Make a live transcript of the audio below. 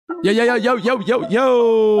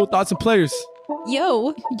Yo. Thoughts and players.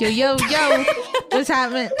 Yo. What's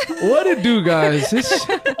happening? What it do, guys?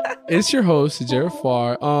 It's your host, Jared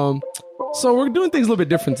Farr. So we're doing things a little bit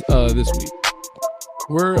different this week.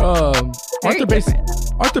 We're Arthur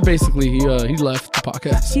basically he left the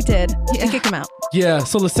podcast. He did. Yeah. Kick him out. Yeah,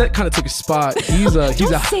 so Lisette kind of took his spot. He's Don't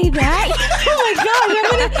say that. Oh my god,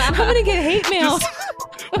 I'm gonna get hate mail.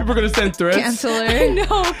 We're gonna send threats. Cancel her.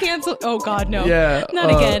 No, cancel. Oh god, no. Yeah, not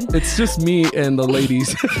again. It's just me and the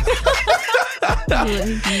ladies.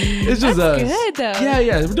 It's just us. Good though.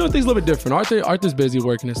 Yeah. We're doing things a little bit different. Arthur's busy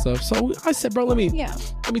working and stuff. So I said, bro, let me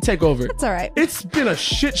take over. That's all right. It's been a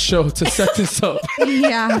shit show to set this up.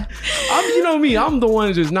 Yeah. You know me. I'm the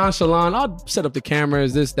one just nonchalant. I'll set up the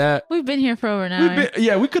cameras, this, that. We've been here for over an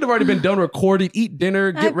hour. We could have already been done recording, eat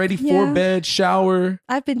dinner, get ready for bed, shower.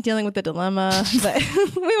 I've been dealing with the dilemma, but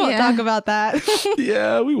we won't talk about that.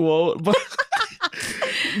 Yeah, we won't. But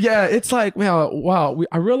yeah, it's like, wow.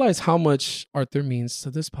 I realize how much Arthur means to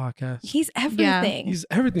this podcast. He's everything. He's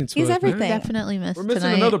everything to us. He's everything. Man. Definitely missed We're missing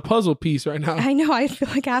tonight. another puzzle piece right now. I know. I feel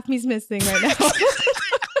like half me's missing right now.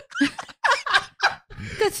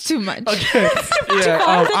 That's too much. Okay.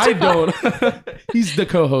 Yeah, I don't. He's the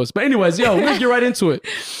co-host. But anyways, we're gonna get right into it.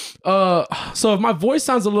 So if my voice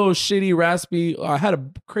sounds a little shitty, raspy, I had a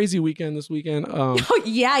crazy weekend this weekend. Oh,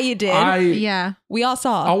 yeah, you did. We all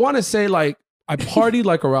saw. I want to say like I partied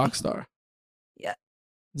like a rock star. Yeah.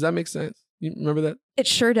 Does that make sense? You remember that? It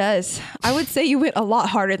sure does. I would say you went a lot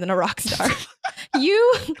harder than a rock star.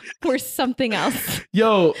 You were something else.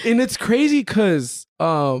 Yo, and it's crazy because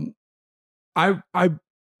I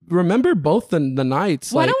remember both the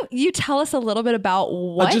nights. Why don't you tell us a little bit about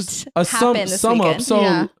what happened this sum weekend? up.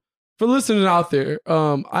 So for listeners out there,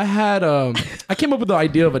 I came up with the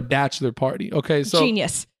idea of a bachelor party. Okay, so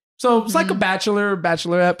genius. So it's like a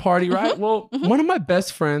bachelorette party, right? Well, one of my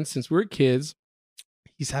best friends since we were kids,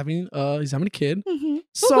 he's having a kid. Mm-hmm.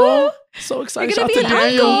 So excited! You're gonna be an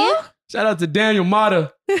uncle. Shout out to Daniel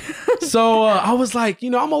Mata. So I was like,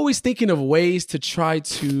 I'm always thinking of ways to try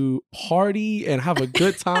to party and have a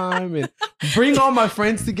good time and bring all my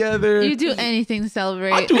friends together. You do anything to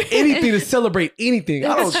celebrate. I do anything to celebrate anything.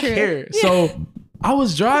 I don't care. Yeah. So I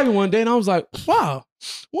was driving one day and I was like, wow,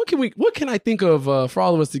 what can I think of for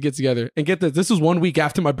all of us to get together? And get this was 1 week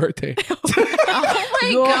after my birthday. Oh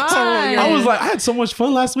my God. I was like, I had so much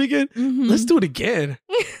fun last weekend. Mm-hmm. Let's do it again.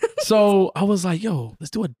 So I was like, yo,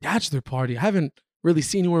 let's do a bachelor party. I haven't really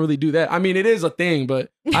seen anyone really do that. I mean, it is a thing,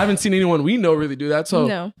 but I haven't seen anyone we know really do that.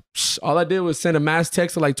 So all I did was send a mass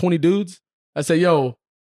text to like 20 dudes. I said, yo,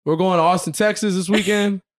 we're going to Austin, Texas this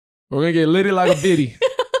weekend. We're going to get litty like a biddy.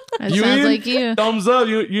 That sounds like you. Thumbs up.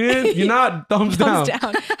 You in? You're not? Thumbs down.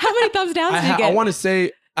 How many thumbs downs did you get? I want to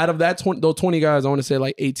say out of those 20 guys, I want to say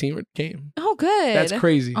like 18 came. Oh, good. That's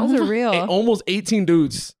crazy. Those are real. Almost 18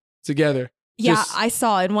 dudes together. Yeah, I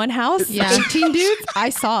saw in one house, 18 dudes.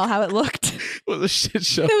 I saw how it looked. It was a shit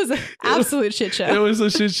show. It was an absolute shit show. It was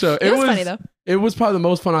a shit show. It was funny though. It was probably the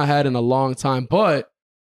most fun I had in a long time. But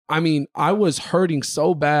I mean, I was hurting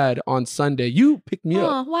so bad on Sunday. You picked me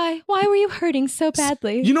up. Why? Why were you hurting so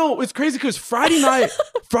badly? It's crazy because Friday night,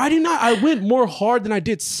 I went more hard than I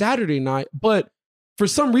did Saturday night. But for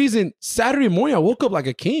some reason, Saturday morning, I woke up like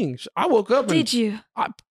a king. I woke up. Did you?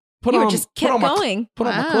 Put you on going. Put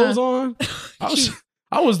on my clothes on.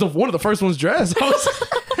 I was one of the first ones dressed.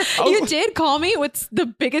 You did call me with the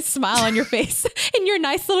biggest smile on your face in your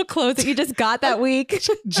nice little clothes that you just got that week.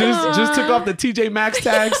 just took off the TJ Maxx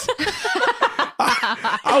tags.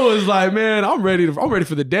 I was like, man, I'm ready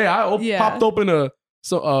for the day. I popped open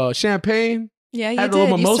a champagne. Yeah, you had did. the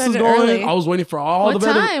little mimosas going. Early. I was waiting for all What the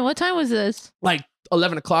better. time? What time was this? Like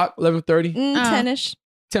 11 o'clock, 11:30. 10-ish.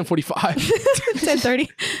 10:45. 10:30.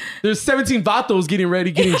 There's 17 vatos getting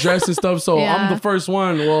dressed and stuff. So I'm the first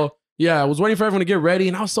one. Well, I was waiting for everyone to get ready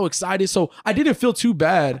and I was so excited. So I didn't feel too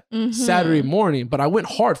bad Saturday morning, but I went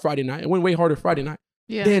hard Friday night. I went way harder Friday night.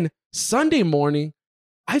 Yeah. Then Sunday morning,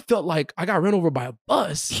 I felt like I got run over by a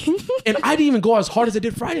bus and I didn't even go as hard as I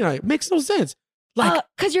did Friday night. Makes no sense. Like,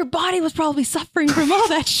 because your body was probably suffering from all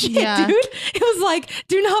that shit, dude. It was like,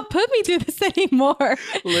 do not put me through this anymore.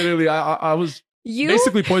 Literally, I was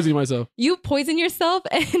basically poisoning myself. You poisoned yourself,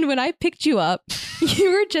 and when I picked you up,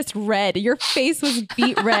 you were just red. Your face was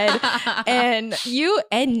beet red, and you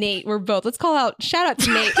and Nate were both. Shout out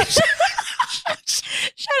to Nate.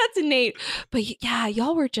 Shout out to Nate. But yeah,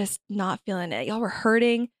 y'all were just not feeling it. Y'all were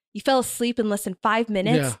hurting. You fell asleep in less than 5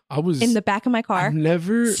 minutes. Yeah, I was in the back of my car.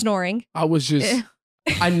 Snoring. I was just.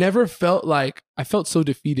 I never felt like I felt so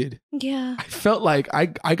defeated. Yeah. I felt like I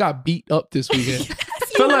got beat up this weekend. Yes.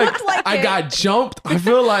 feel like, looked like I it. got jumped. I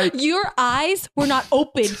feel like Your eyes were not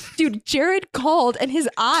open. Dude, Jared called and his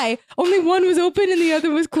eye, only one was open and the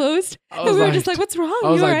other was closed. I And was we were like- just like, what's wrong? I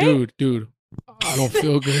was You all like, right? dude, I don't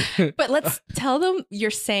feel good. But let's tell them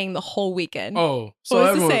you're saying the whole weekend. Oh, so what was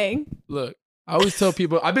the everyone, saying? look, I always tell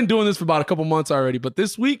people I've been doing this for about a couple months already, but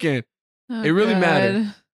this weekend, Oh, it really God.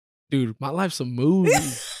 mattered. Dude, my life's a movie. Ew,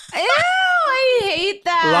 I hate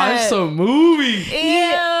that. Life's a movie.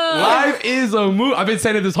 Ew. Life is a movie. I've been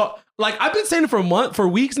saying it I've been saying it for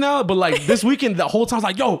weeks now, but like this weekend, the whole time I was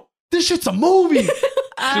like, yo, this shit's a movie.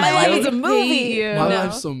 My life is a movie. hate you. My No.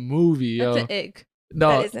 life's a movie, yo. That's an ick. No,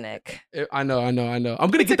 That is an ick. I know. I'm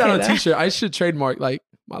gonna It's get that okay, on a though. t-shirt. I should trademark like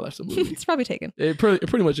my life's a movie. It's probably taken. It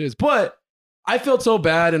pretty much is. But I felt so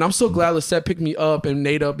bad, and I'm so glad Lisette picked me up and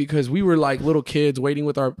Nate up because we were like little kids waiting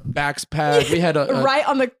with our backs packed. We had a Right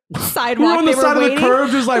on the we sidewalk. were on the they side were of the waiting.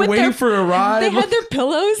 curb, just like with waiting their- for a ride. They had their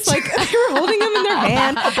pillows, like they were holding them in their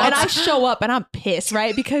hand. And I show up and I'm pissed,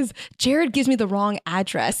 right? Because Jared gives me the wrong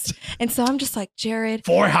address. And so I'm just like, Jared,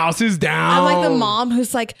 4 houses down. I'm like the mom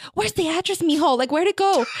who's like, where's the address, mijo? Like, where'd it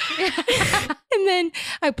go? And then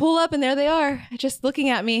I pull up and there they are, just looking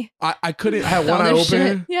at me. I couldn't. I had one All eye their open.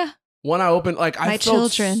 shit. Yeah. One eye open. Like I My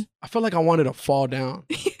felt. children. I felt like I wanted to fall down.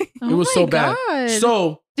 Oh was my so bad. God.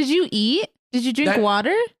 So, did you eat? Did you drink That-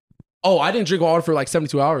 water? I didn't drink water for like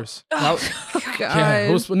 72 hours. Oh, God. Yeah,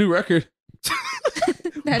 it was a new record.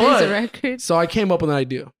 That is But- a record. So I came up with an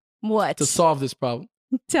idea What? to solve this problem.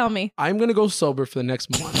 Tell me. I'm gonna go sober for the next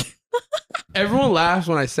month. Everyone laughs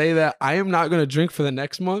when I say that. I am not gonna drink for the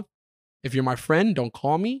next month. If you're my friend, don't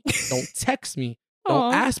call me. Don't text me. Don't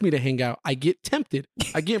Aw. ask me to hang out. I get tempted.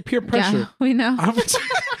 I get peer pressure. Yeah, we know.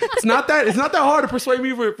 It's not that hard to persuade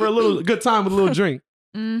me for a little good time with a little drink.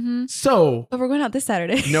 Mm-hmm. So But we're going out this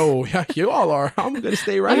Saturday. no, you all are. I'm gonna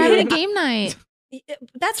stay right We're here. having a game night.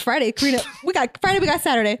 That's Friday, Karina. We got Friday, we got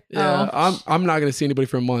Saturday. Yeah, I'm not gonna see anybody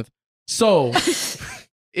for a month. So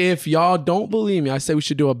if y'all don't believe me, I say we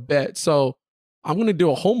should do a bet. So I'm gonna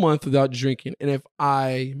do a whole month without drinking, and if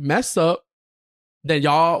I mess up, then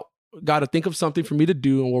y'all got to think of something for me to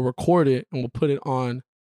do, and we'll record it and we'll put it on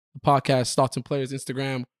the podcast, Thoughts and Players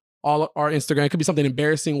Instagram, all our Instagram. It could be something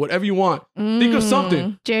embarrassing, whatever you want. Think of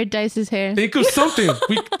something. Jared dyes his hair. Think of something.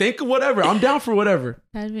 We think of whatever. I'm down for whatever.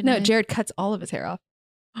 That'd be No, nice. Jared cuts all of his hair off.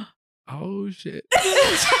 Oh shit.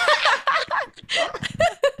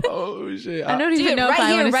 Oh shit. I don't Do even it know right if I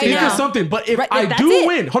here, want to right see Think now. of something. But if Right, I that's do it.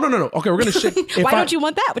 win, hold on, no. Okay, we're gonna shake. Why don't you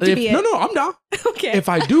want that? What to be it? No, I'm down. Okay. If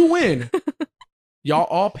I do win, y'all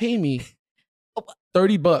all pay me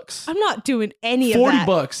 $30. I'm not doing any of 40 that.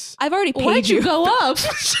 bucks. I've already paid Why'd you you. go up?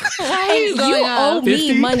 Why are And you you going owe up? me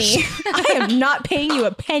 50? money. I am not paying you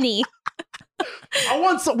a penny. I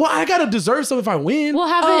want some. Well, I gotta deserve some if I win. We'll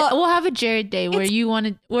have Uh, we'll have a Jared day where it's- you want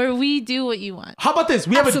to where we do what you want. How about this?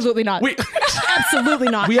 We have Absolutely not. We, Absolutely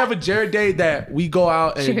not. we have a Jared day that we go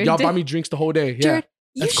out and Jared y'all buy day? me drinks the whole day. Yeah. Jared,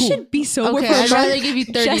 you that's cool. should be sober Okay, for a I'd rather month give you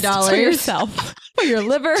just $30 for yourself, for your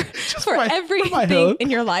liver, for my- for my everything health.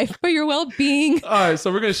 in your life, for your well-being. All right,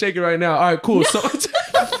 so we're gonna shake it right now. All right, cool. So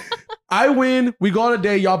I win. We go on a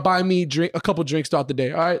day. Y'all buy me a couple drinks throughout the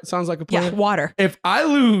day. All right, sounds like a Yeah, plan. water. If I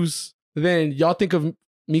lose, then y'all think of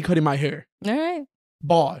me cutting my hair All right.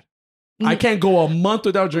 bald. I can't go a month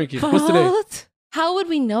without drinking. What's today? What? How would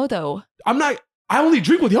we know though? I'm not. I only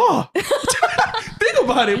drink with y'all. Think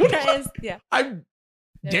about it. What That is, yeah. I'm,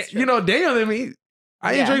 That's you know, Daniel than me. I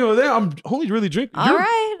ain't Yeah. drinking with them. I'm only really drinking. All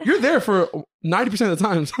right. You're there for 90% of the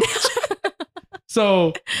times. So,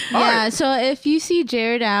 all Yeah, right. so if you see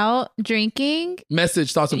Jared out drinking,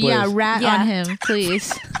 Message, thoughts, and yeah, players. rat Yeah. on him,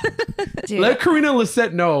 please. Dude, Let Karina and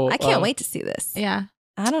Lisette know. I can't wait to see this. Yeah.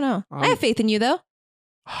 I don't know. I have faith in you though.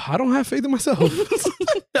 I don't have faith in myself.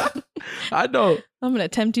 I don't. I'm gonna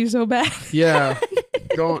tempt you so bad. Yeah.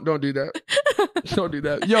 Don't do that. Don't do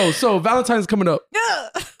that. Yo, so Valentine's coming up.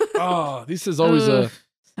 Oh, this is always a. Ugh.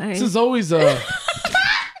 Sorry. This is always a.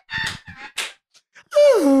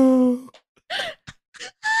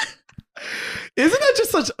 Isn't that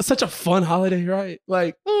just such a fun holiday, right?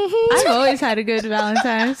 Like I've always had a good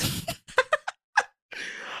Valentine's.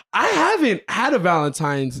 I haven't had a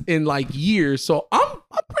Valentine's in like years, so I'm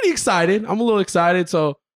pretty excited. I'm a little excited.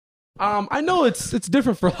 So I know it's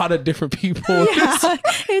different for a lot of different people. Yeah,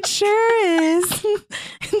 it sure is.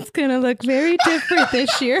 It's gonna look very different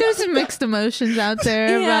this year. There's some mixed emotions out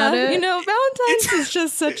there about it. You know, Valentine's is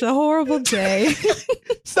just such a horrible day.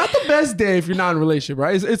 It's not the best day if you're not in a relationship,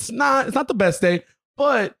 right? It's not the best day,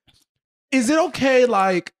 but is it okay,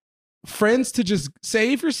 like, friends to just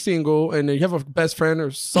say if you're single and you have a best friend or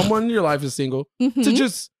someone in your life is single to Mhm.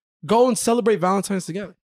 just go and celebrate Valentine's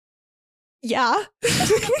together? Yeah.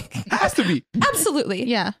 Has to be. Absolutely.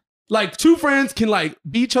 Yeah. Like two friends can like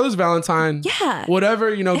be each other's Valentine. Yeah.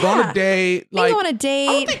 Whatever, you know, go on a date. They Like go on a I don't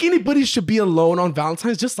date. think anybody should be alone on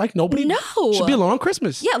Valentine's, just like nobody should be alone on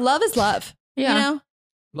Christmas. Yeah, love is love. Yeah. You know?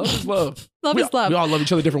 Love is love. Love is love. We all love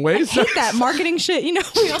each other different I ways. hate that marketing shit. You know,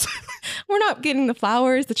 we're not getting the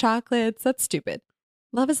flowers, the chocolates. That's stupid.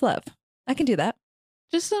 Love is love. I can do that.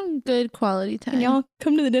 Just some good quality time. Can y'all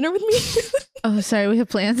come to the dinner with me? Oh, sorry, we have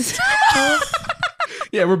plans.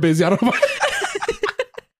 Yeah, we're busy. I don't know.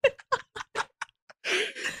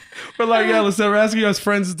 But like, yeah, listen, we're asking you as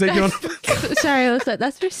friends to take you on. Sorry, Alyssa,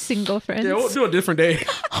 that's for single friends. Yeah, we'll do a different day.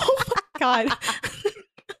 Oh my God.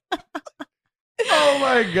 Oh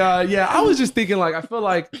my God. Yeah, I was just thinking like, I feel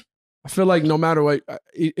like no matter what,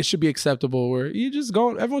 it should be acceptable where you just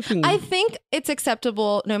go, everyone can. I think it's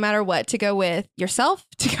acceptable no matter what to go with yourself,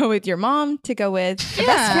 to go with your mom, to go with your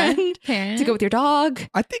best friend, Parent. to go with your dog.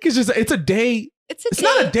 I think it's a day. It's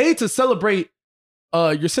not a day to celebrate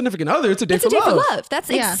your significant other. It's a day, It's a day love. for love. That's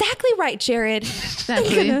exactly right, Jared.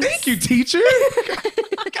 Exactly. Thank you, teacher.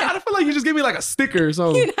 God, I feel like you just gave me like a sticker or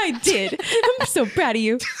something. I did. I'm so proud of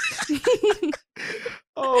you.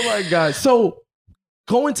 Oh my God. So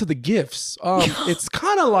going to the gifts, it's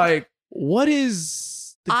kind of like,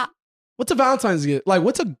 what's a Valentine's gift? Like,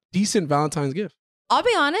 what's a decent Valentine's gift? I'll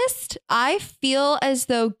be honest. I feel as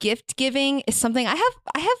though gift giving is something I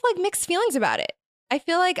have like mixed feelings about it. I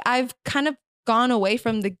feel like I've kind of gone away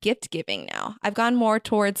from the gift giving now. I've gone more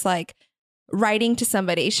towards like writing to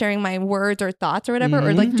somebody, sharing my words or thoughts or whatever,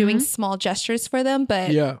 or like doing small gestures for them.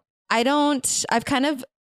 But yeah, I've kind of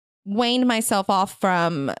waned myself off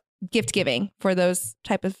from gift giving for those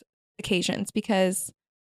type of occasions because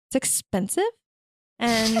it's expensive.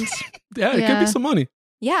 And yeah, it could be some money.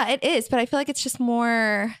 Yeah, it is. But I feel like it's just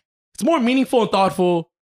more. It's more meaningful and thoughtful.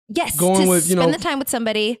 Yes, going to with, spend the time with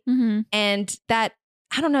somebody, Mm-hmm. and that,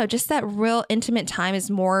 I don't know, just that real intimate time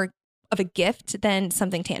is more of a gift than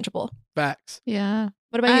something tangible. Facts. Yeah.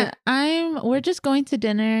 What about you? We're just going to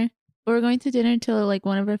dinner. We're going to dinner to like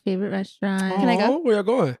one of our favorite restaurants. Can I go? Where y'all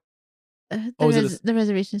going? The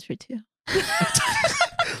reservations for two.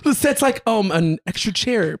 The set's like, an extra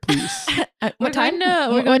chair, please. What time?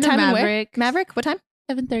 We're going to time and where? Maverick. Maverick? What time?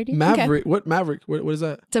 7:30. Maverick. What Maverick? What is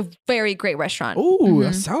that? It's a very great restaurant. Oh,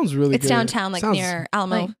 that sounds really It's good. downtown, like near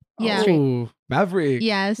Alamo. like- yeah. Oh, Maverick.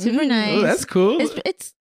 Yeah, super Mm. nice. Oh, that's cool.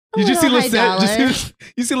 It's a You just see little high dollar. Lisette.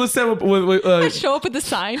 You see Lisette with I show up with the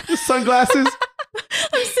sign. sunglasses.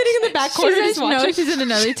 I'm sitting in the back corner She just says no, watching. she's in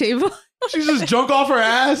another table. She's just drunk off her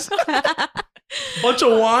ass. Bunch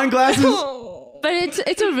of wine glasses. But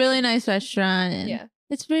it's a really nice restaurant. And Yeah.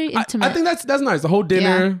 it's very intimate. I think that's nice. The whole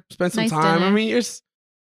dinner, spend some Nice time. dinner. I mean,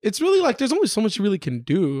 it's really like there's only so much you really can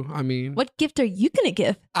do. I mean, What gift are you gonna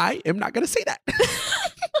give? I am not gonna say that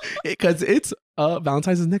because it's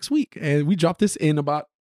Valentine's is next week, and we dropped this in about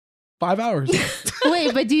 5 hours.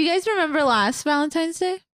 Wait, but do you guys remember last Valentine's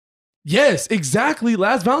Day? Yes, exactly.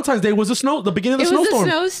 Last Valentine's Day was the beginning of the It was snowstorm.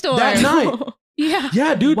 a snowstorm. That night. Yeah.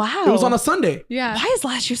 Yeah, dude. Wow. It was on a Sunday. Yeah. Why is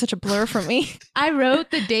last year such a blur for me? I wrote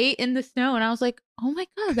the date in the snow and I was like, oh my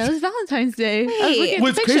God, that was Valentine's Day. I was Wait. looking at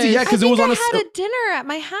What's the crazy, pictures. yeah, 'cause it was on I a had a dinner at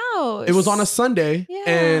my house. It was on a Sunday, Yeah.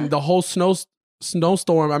 and the whole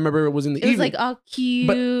snowstorm. I remember it was in the It was evening. like all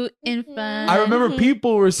cute and fun. I remember Mhm.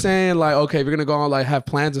 people were saying like, okay, if you're gonna go on like have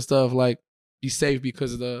plans and stuff, like be safe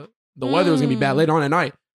because of the weather was gonna be bad later on at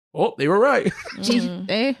night. Oh, they were right. Mm.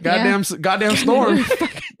 Eh, Goddamn storm.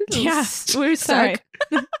 Yeah, We're sorry. stuck.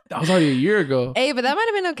 That was already a year ago. Hey, but that might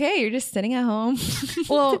have been okay. You're just sitting at home.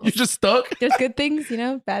 Well, You're just stuck. There's good things,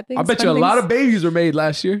 bad things. I bet fun you a lot things. of babies were made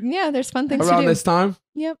last year Yeah, there's fun things around to do. this time.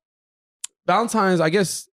 Yep. Valentine's, I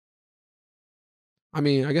guess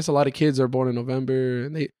a lot of kids are born in November,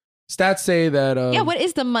 and stats say that Yeah, what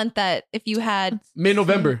is the month that if you had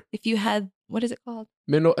mid-November. what is it called?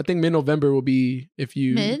 I think mid-November will be if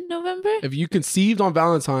you mid-November? if you conceived on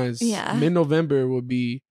Valentine's. Yeah. Mid-November would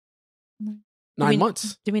be 9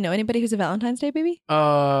 months. Do we know anybody who's a Valentine's Day baby?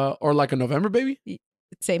 Or like a November baby.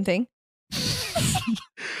 Same thing.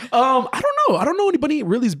 I don't know. I don't know anybody's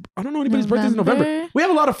birthdays in November. We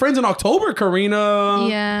have a lot of friends in October, Karina.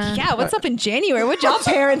 Yeah. Yeah, what's up in January? What y'all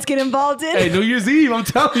parents get involved in? Hey, New Year's Eve, I'm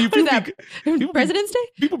telling you. What is People that? be, President's Day?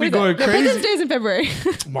 people be What is going that? No, President's crazy. Day is in February.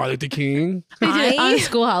 Martin Luther King. On Aye. a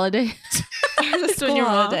school holiday. It's a school you're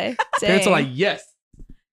wrong. holiday. Parents are Dang. like, yes.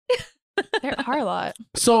 There are a lot.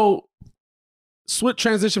 So, swift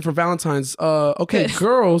transition for Valentine's. Okay, Good.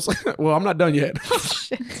 girls. Well, I'm not done yet. Oh,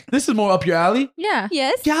 shit. This is more up your alley. Yeah.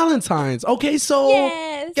 Yes. Galentine's. Okay, so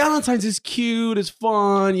Yes. Yes. Valentine's is cute. It's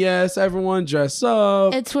fun. Yes, everyone dress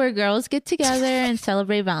up. It's where girls get together and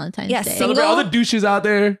celebrate Valentine's Yes, Day. single- Celebrate all the douches out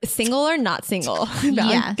there. Single or not single.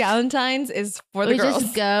 Yes. Valentine's is for the We girls.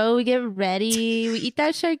 just go, we get ready, we eat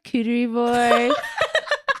that charcuterie board,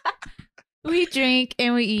 we drink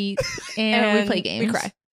and we eat and we play games. We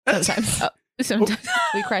cry sometimes. Sometimes.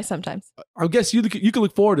 We cry sometimes. I guess you can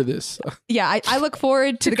look forward to this. Yeah, I look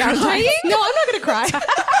forward to the Valentine's. No, I'm not gonna cry.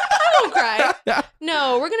 I won't cry.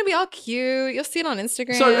 No, we're gonna be all cute. You'll see it on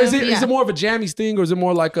Instagram. So is it more of a jammies thing, or is it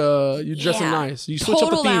more like you dressing nice? You switch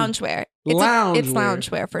Total up the theme. loungewear. It's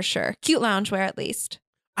loungewear for sure. Cute loungewear at least.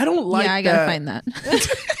 I don't like. I gotta find that.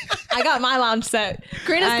 I got my lounge set.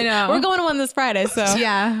 I know. We're going to one this Friday, so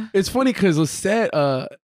Yeah. It's funny because Lisette,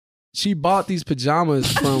 she bought these pajamas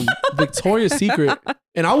from Victoria's Secret,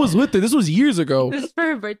 and I was with her. This was years ago. This is for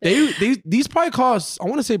her birthday. These probably cost, I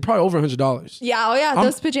want to say probably over $100. Yeah, oh yeah,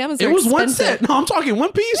 those pajamas. It are was expensive. one set. No, I'm talking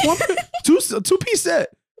one piece, two piece set.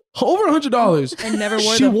 Over $100. I never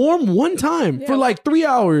wore She them. wore them one time for like 3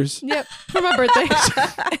 hours. Yep, for my birthday.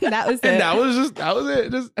 And that was it. And that was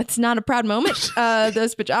it. Just, It's not a proud moment.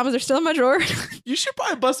 Those pajamas are still in my drawer. you should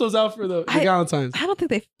probably bust those out for the Valentine's. I don't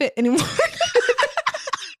think they fit anymore.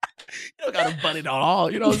 You don't gotta bun it on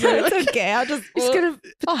all. You know what I'm saying? It's okay. I'll just Gonna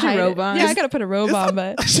I'll put hide your robe it. on. Yeah, I gotta put a robe on,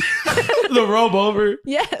 but The robe over.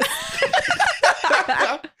 yes.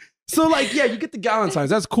 So like, yeah, you get the Valentine's.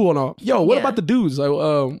 That's cool and all. Yo, what Yeah. about the dudes? Like,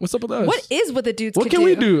 what's up with us? What is what the dudes? What could can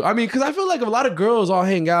we do? I mean, because I feel like if a lot of girls all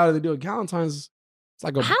hang out and they do a Valentine's, it's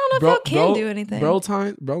like a I don't know if y'all can do anything.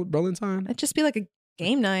 Valentine. It'd just be like a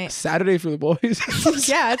game night. Saturday for the boys.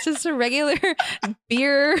 Yeah, it's just a regular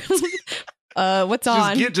beer. What's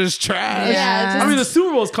on? Just trash. Yeah, I mean, the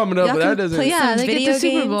Super Bowl's coming up, Y'all but that can doesn't. play Yeah, some they get video the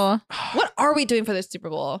Super games. Bowl. What are we doing for the Super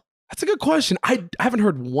Bowl? That's a good question. I haven't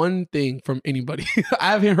heard one thing from anybody.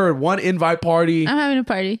 I haven't heard one invite party. I'm having a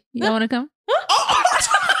party. You don't want to come?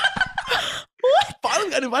 What?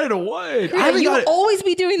 Finally got invited to one. I Yeah, haven't you got it. always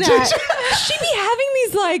be doing that. She be having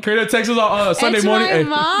these like. Karina texts us on Sunday It's morning. my Hey.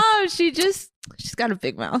 mom. She's got a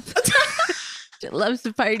big mouth. She loves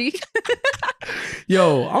to party.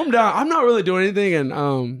 Yo, I'm down. I'm not really doing anything, and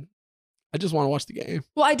I just want to watch the game.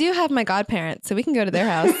 Well, I do have my godparents, so we can go to their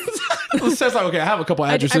house. Says like, okay, I have a couple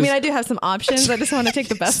addresses. I mean, I do have some options. I just want to take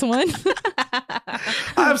the best one. I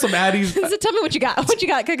have some addies. So tell me what you got. What you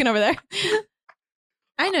got cooking over there?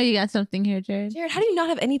 I know you got something here, Jared. Jared, how do you not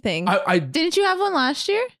have anything? I Didn't you have one last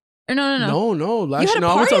year? Or no. no. Last You had year, a no.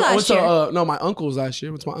 I went party to last year. no, my uncle's last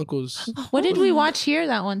year. Went to my uncle's. What did we watch here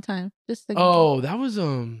that one time? Just the Oh, that was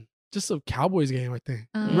just a Cowboys game, I think.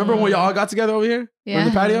 Oh. Remember when y'all got together over here? In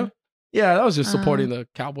the patio? Yeah, that was just supporting the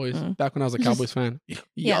Cowboys back when I was a Cowboys fan.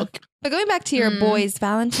 Yeah. Yuck. But going back to your boys'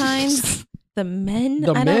 Valentines, the men,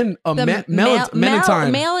 The I men, don't- the Menentine. Malentine, Men in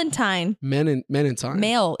time.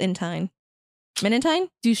 male in time, Menentine,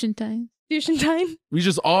 Douchentine. Douchentine. We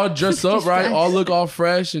just all dress up, right? All look all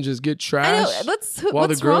fresh and just get trash. I know. While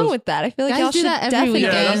What's the wrong girls- with that? I feel like Guys y'all do should that every definitely.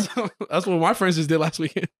 weekend. Yeah, that's what my friends just did last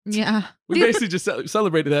weekend. Yeah. We basically just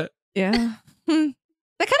celebrated that. Yeah.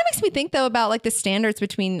 That kind of makes me think though about like the standards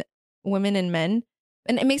between women and men,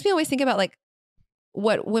 and it makes me always think about like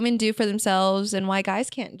what women do for themselves and why guys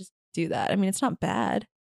can't just do that. I mean, it's not bad.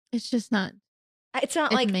 It's just not. It's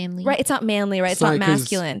not It's like manly. right. It's not manly, right? It's not like, 'cause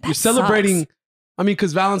masculine. You're That celebrating. sucks. I mean,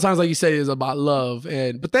 because Valentine's, like you say, is about love,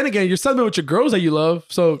 but then again, you're celebrating with your girls that you love.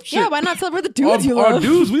 So shit, Yeah, why not celebrate the dudes you our love?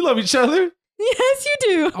 dudes, we love each other. Yes, you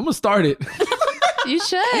do. I'm gonna start it. You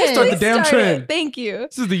should. start the Please damn start trend. it. Thank you.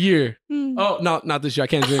 This is the year. Mm. Oh no, not this year. I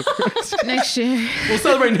can't drink. Next year. We'll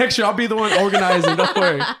celebrate next year. I'll be the one organizing. Don't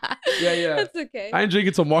worry. Yeah. That's okay. I ain't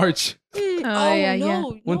drinking till March. Mm. Oh, yeah.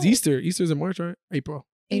 When's Easter? Easter's in March, right? April.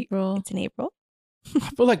 April. It's in April.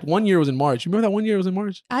 I feel like 1 year was in March. You remember that 1 year was in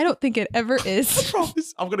March? I don't think it ever I is.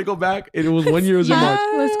 promise. I'm gonna go back, and it was 1 year was in March.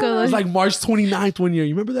 Let's go. It was like March 29th 1 year.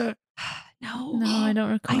 You remember that? No. No, I don't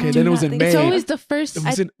recall. Okay, do then it not was in think May. It's so. always the first. It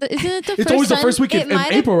was in- Isn't it the first? It's always the first week It in might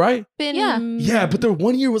have April, right? Been, Yeah. Yeah, but the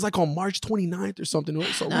 1 year was like on March 29th or something. It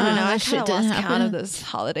was so No. I don't weird. know. I that kind shit of didn't lost count happen. of those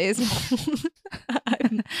holidays.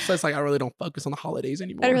 So it's like I really don't focus on the holidays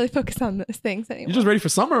anymore. I don't really focus on those things anymore. You just ready for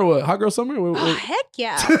summer or what? Hot girl summer? Oh, heck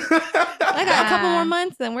yeah. I got a couple more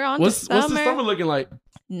months and we're on to what's summer. the summer looking like?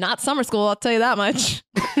 Not summer school, I'll tell you that much.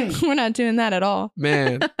 We're not doing that at all.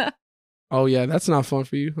 Man. Oh yeah, that's not fun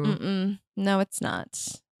for you. Huh? Mm-mm. No, it's not.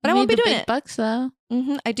 But You I won't be made the doing big it. bucks though.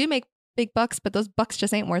 I do make big bucks, but those bucks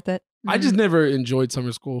just ain't worth it. I just never enjoyed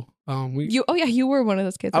summer school. You were one of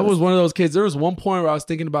those kids. I was one of those kids. There was one point where I was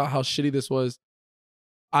thinking about how shitty this was.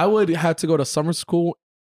 I would have to go to summer school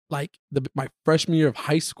like my freshman year of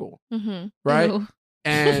high school, Mm-hmm. right? Ew.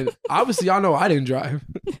 And obviously, y'all know I didn't drive.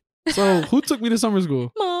 So who took me to summer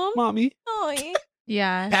school? Mom. Mommy. Oh,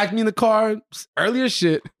 Yeah. Packed me in the car early as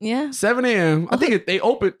shit. yeah. 7 a.m. I think they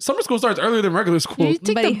open. Summer school starts earlier than regular school. Did you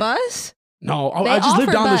take Buddy. the bus? No, They I just live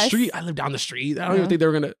offer down the bus. street. I live down the street. I don't Yeah. even think they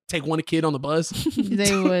were gonna take one kid on the bus.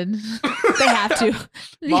 They would. They have to.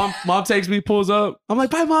 Mom takes me, pulls up. I'm like,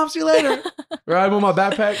 bye, mom. See you later. Right, I'm with my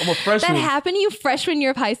backpack. I'm a That freshman. happened to you freshman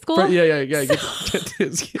year of high school? Yeah. Get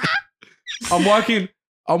this. I'm walking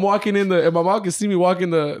in and my mom can see me walking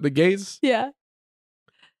the gates. Yeah.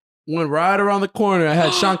 Went right around the corner. I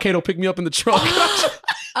had Sean Cato pick me up in the truck.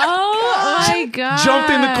 Oh my god. Jumped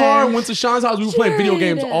in the car and went to Sean's house. We were playing video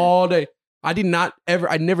games Jared. all day. I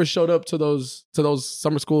never showed up to those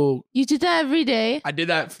summer school. You did that every day. I did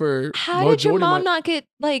that for How did your majority of mom my- not get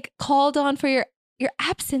like called on for your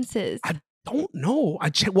absences? Don't know. I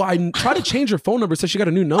tried to change her phone number, so she got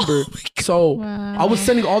a new number. So Wow. I was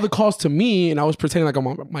sending all the calls to me, and I was pretending like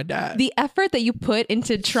I'm my dad. The effort that you put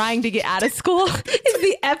into trying to get out of school is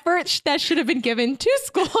the effort that should have been given to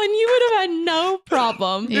school, and you would have had no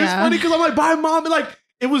problem. Yeah. It's funny because I'm like, bye, mom. And like,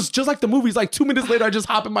 it was just like the movies. Like 2 minutes later, I just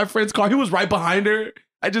hop in my friend's car. He was right behind her.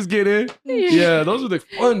 I just get in. Yeah, those were the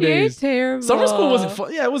fun You're days. terrible. Summer school wasn't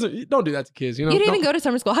fun. Yeah, it wasn't. Don't do that to kids. You know. You didn't even Don't- go to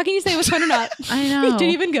summer school. How can you say it was fun or not? I know. You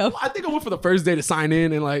didn't even go. I think I went for the first day to sign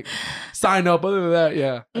in and like sign up. Other than that,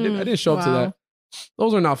 yeah, I didn't show up to Wow. that.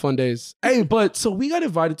 Those are not fun days. Hey, but so we got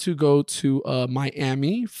invited to go to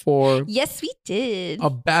Miami for Yes, we did.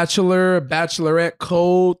 a bachelorette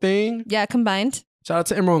co thing. Yeah, combined. Shout out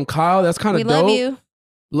to Emerald and Kyle. That's kind We of dope. love you.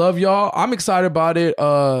 Love y'all. I'm excited about it.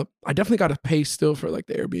 I definitely got to pay still for like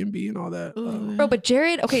the Airbnb and all that. Bro, but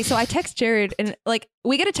Jared, okay, so I text Jared and like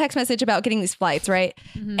we get a text message about getting these flights, right?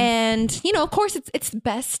 Mhm. And you know, of course it's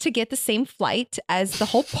best to get the same flight as the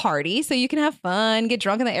whole party so you can have fun, get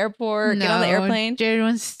drunk in the airport, get on the No, airplane. Jared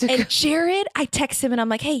wants to. And Jared, I text him and I'm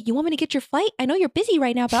like, hey, you want me to get your flight? I know you're busy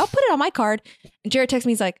right now, but I'll put it on my card. And Jared texts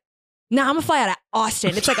me, he's like, nah, I'm gonna fly out of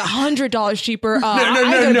Austin. It's like $100 cheaper.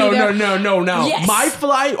 No. Yes. My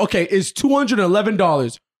flight, okay, is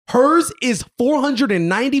 $211. Hers is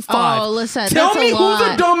 $495. Oh, listen. Tell that's me a who's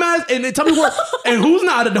lot. a dumbass and then tell me what and who's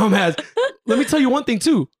not a dumbass. Let me tell you one thing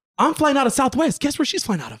too. I'm flying out of Southwest. Guess where she's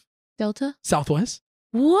flying out of? Delta. Southwest.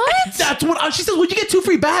 What? That's what she says. Well, you get 2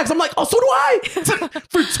 free bags. I'm like, oh, so do I.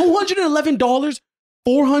 For $211,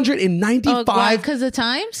 $495. Why? Because of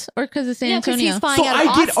times or because of San Yeah, 'cause Antonio? he's flying So out of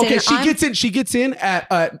I get Austin. okay. She I'm gets in at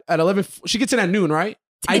 11. She gets in at noon, right?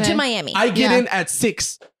 to get Okay. to Miami. I get Yeah. in at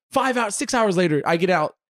 6. 6 hours later, I get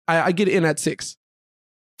out. I get in at 6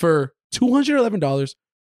 for $211,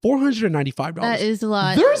 $495. That is a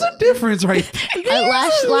lot. There's a difference, right?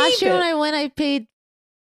 Last year when I went, I paid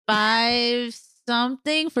 $5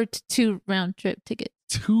 something for 2 round trip tickets.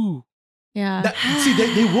 2. Yeah. See,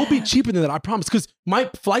 they will be cheaper than that. I promise. Because my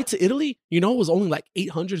flight to Italy, was only like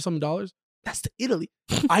 $800 something dollars. That's to Italy.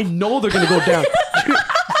 I know they're gonna go down.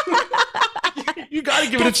 You gotta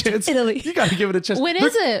give it a chance. Italy. You gotta give it a chance. When Look,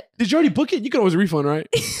 is it? Did you already book it? You can always refund, right?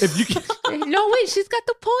 If you can. No, wait. She's got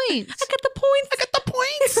the points. I got the points. I got the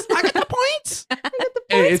points. I got the points. I got the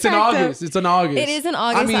Hey, points it's in back then. August. It's in August. It is in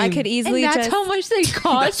August. I mean- could easily And that's just. how much they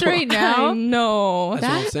cost That's right what- I now. know. That's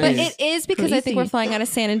what I'm That- saying. But it is because I think we're Crazy. flying out of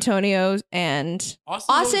San Antonio and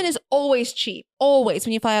Austin, Austin is always cheap. Always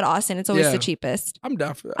when you fly out of Austin, it's always Yeah. the cheapest. I'm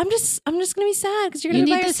down for that. I'm just gonna be sad because you're You gonna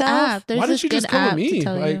be need by this yourself. app. There's Why this didn't you just good come with app me? to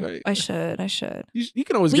tell Like, you. I should. you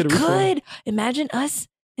can always We get a refund. could imagine us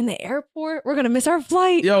in the airport. We're gonna miss our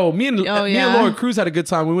flight. Yo, me and Oh, me and yeah. Laura Cruz had a good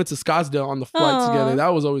time. We went to Scottsdale on the flight Aw. together. That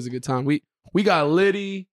was always a good time. We got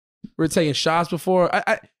litty. We were taking shots before.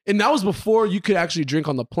 And that was before you could actually drink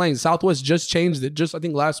on the plane. Southwest just changed it. Just I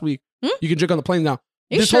think last week. You can drink on the plane now.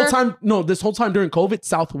 You this sure? whole time during COVID,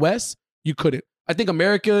 Southwest you couldn't. I think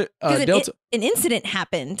America, Because Delta. an incident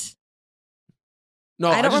happened. No,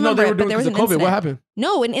 I I don't just know they remember were it, but doing there was because of an COVID. What incident. happened?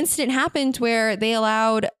 No, an incident happened where they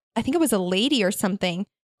allowed, I think it was a lady or something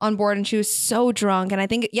on board and she was so drunk. And I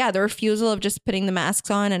think, the refusal of just putting the masks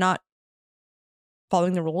on and not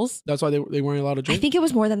following the rules. That's why they weren't allowed to I drink. think it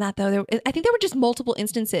was more than that though. I think there were just multiple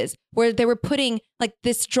instances where they were putting, like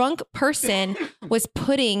this drunk person was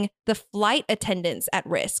putting the flight attendants at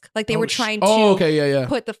risk. Like they were trying to okay, yeah.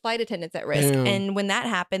 put the flight attendants at risk. Damn. And when that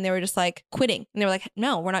happened, they were just like quitting. And they were like,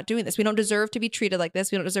 no, we're not doing this. We don't deserve to be treated like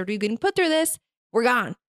this. We don't deserve to be getting put through this. We're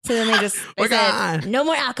gone. So then they We're said, gone. no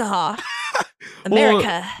more alcohol. Well,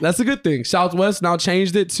 America. that's a good thing. Southwest now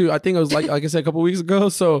changed it to, I think it was like I said a couple weeks ago.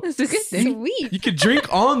 So It's a good thing. Sweet. you can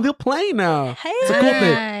drink on the plane now. It's a cool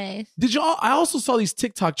thing. Nice. Did y'all? I also saw these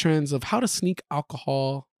TikTok trends of how to sneak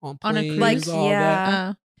alcohol on On a planes. cruise? Like, all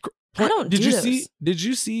yeah. that. I don't Did do you those. see? Did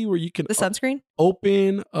you see where you can The sunscreen?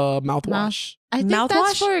 open mouthwash? I think Mouthwash?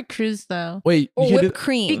 that's for a cruise though, Wait, Or you can't whipped do-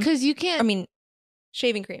 cream? because you can't. I mean,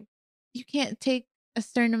 shaving cream. You can't take a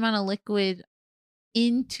certain amount of liquid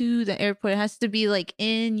into the airport. It has to be like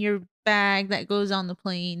in your bag that goes on the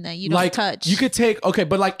plane that you don't like touch. you could take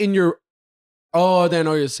but like in your. Oh, then I know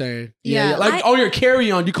what you're saying. Yeah, Yeah. like on your carry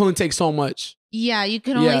on, you can only take so much. Yeah, you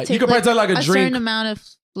can only Yeah, take you could probably take like a a drink. certain amount of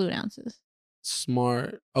fluid ounces.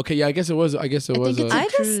 Smart. Okay, yeah, I guess it was. I guess it I was. think it's I a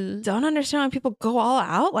just cruise. don't understand why people go all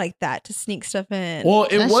out like that to sneak stuff in. Well,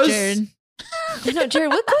 it That's was. Jared. No, Jared,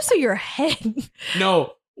 what goes through your head?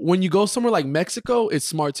 No, when you go somewhere like Mexico, it's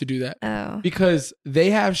smart to do that Oh, because they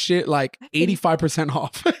have shit like I've been- 85%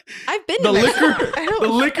 off. I've been the to Mexico. liquor, I don't- the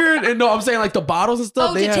liquor, and no, I'm saying like the bottles and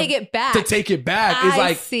stuff. Oh, they to have, take it back. to take it back is I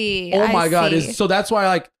like, see. oh I my god! see. So that's why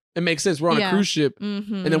like it makes sense. We're on a Yeah. cruise ship,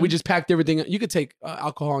 Mhm. and then we just packed everything. You could take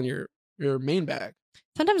alcohol in your main bag.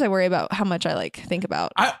 Sometimes I worry about how much I like think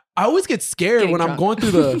about. I always get scared Getting when I'm drunk. going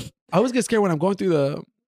through the. I always get scared when I'm going through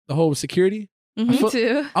the whole security. Mhm. Me feel-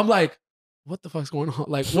 too. I'm like, what the fuck's going on?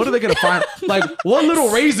 Like, what are they gonna find? Like, what little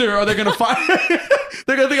razor are they gonna find?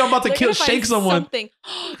 They're gonna think I'm about to They're kill, gonna find shake someone. something.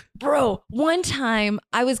 Bro, one time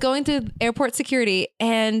I was going through airport security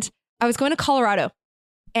and I was going to Colorado,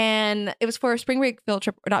 and it was for a spring break field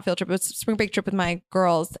trip, or not field trip, it was a spring break trip with my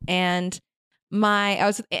girls. And I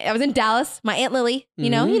was in Dallas. My Aunt Lily, you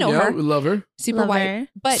know Mhm, yeah, her, we love her. super Love white, her.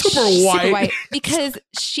 but Super she's white. super white because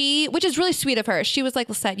which is really sweet of her. She was like,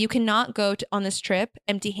 Lisette, you cannot go on this trip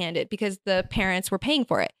empty-handed because the parents were paying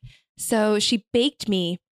for it. So she baked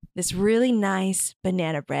me this really nice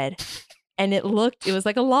banana bread, and it was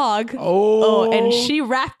like a log. Oh, And she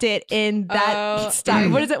wrapped it in that Oh. stuff.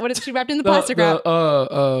 What is it? What is she wrapped in the plastic wrap?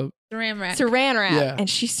 Saran wrap. Saran wrap, Yeah. and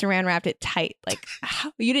she saran wrapped it tight. Like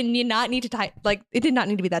you did not need to tie. Like it did not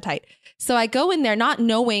need to be that tight. So I go in there not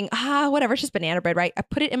knowing. Whatever. It's just banana bread, right? I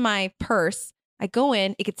put it in my purse. I go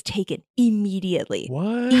in. It gets taken immediately.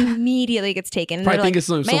 what? Immediately it gets taken. And Probably they're think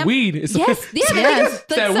like, it's some "Ma'am." weed. It's Yes, yeah, some- Yes. like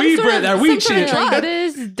that some weed sort bread, of- that some weed sort of shit. drug. Like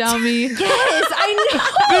this dummy. Yes, I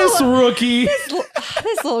know. this rookie.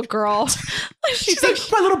 This little girl. She's like,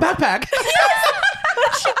 my little backpack.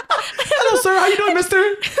 Hello, sir. How you doing,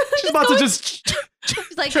 mister? She's about to just.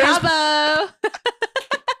 She's like, Trans- Cabo.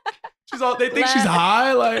 She's all. They think she's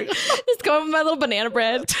high. Like, just going with my little banana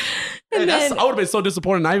bread. hey, And then I would have been so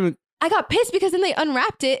disappointed. Not even. I got pissed because then they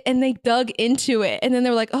unwrapped it and they dug into it. And then they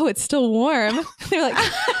were like, oh, it's still warm. They were like,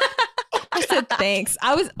 I said, thanks.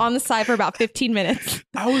 I was on the side for about 15 minutes.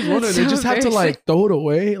 I was wondering. They so just have to like throw it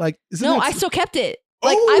away. Like, isn't No, that- I still kept it.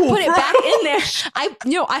 Like I Oh, put it bro. back in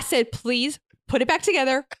there. I said, please put it back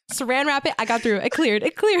together. Saran wrap it. I got through it.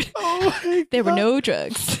 It cleared. Oh my There were God. no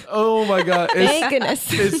drugs. Oh my god. It's, Thank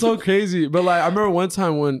goodness. it's so crazy. But like I remember one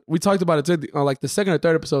time when we talked about it too, like the second or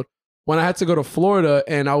third episode, when I had to go to Florida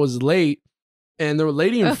and I was late, and there was a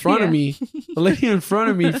lady in Oh, front of yeah. me. The lady in front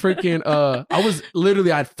of me freaking I was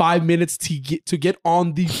literally I had 5 minutes to get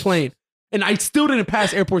on the plane. And I still didn't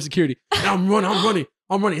pass airport security. And I'm running.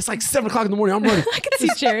 It's like 7 o'clock in the morning. I'm running. I can see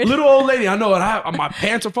Jared. Little old lady, I know it. My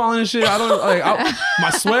pants are falling and shit. I don't like my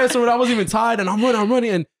sweats or what. I wasn't even tied, and I'm running.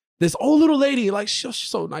 And this old little lady, like she's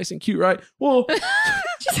so nice and cute, right? Well,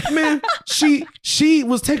 man, she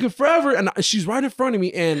was taking forever, and she's right in front of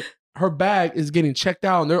me, and her bag is getting checked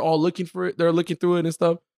out, and they're all looking for it. They're looking through it and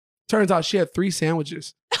stuff. Turns out she had 3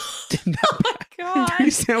 sandwiches. God. 3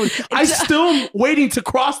 sandwiches. I still waiting to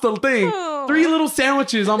cross the thing. Oh. 3 little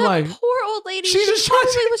sandwiches. I'm That like, poor old lady. She She just tried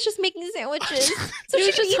probably to- was just making sandwiches. So She she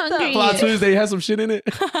was could just eat hungry. Plot Yeah. twist, they had some shit in it.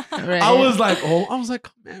 Right. I was like,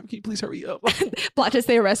 man, can you please hurry up? Plot twist,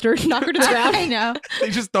 they arrest her, knock her to the ground. I know. They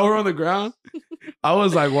just throw her on the ground. I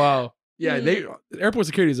was like, wow. Yeah, airport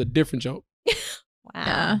security is a different joke. Wow.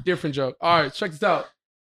 Yeah. Different joke. All right, check this out.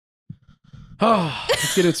 Oh,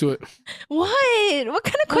 let's get into it. What? What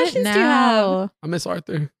kind of questions do you have? I miss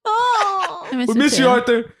Arthur. Oh. I We miss you,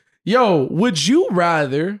 Arthur. Yo, would you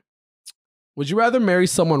rather marry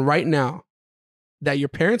someone right now that your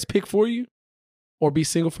parents pick for you, or be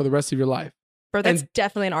single for the rest of your life? Bro, that's And-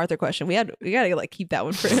 definitely an Arthur question. We gotta like keep that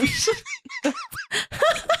one for him.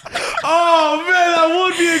 Oh man, that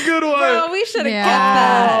would be a good one. Bro, we should have Yeah. kept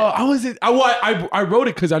that. I was I wrote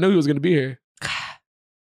it because I knew he was gonna be here.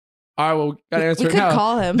 All right, well, gotta answer We it could now.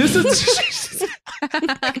 call him. This is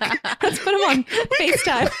Let's put him on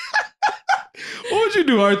FaceTime. what would you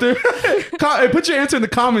do, Arthur? Hey, put your answer in the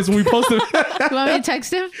comments when we post it. You want me to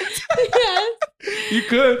text him? Yes. You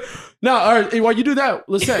could. Now, all right. While you do that,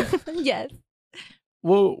 let's say, Yes.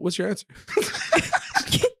 well, what's your answer?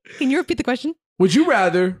 Can you repeat the question? Would you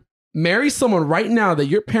rather marry someone right now that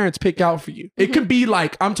your parents pick out for you. It could be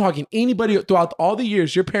like, I'm talking anybody throughout all the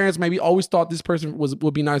years, your parents maybe always thought this person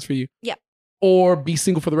would be nice for you. Yeah. Or be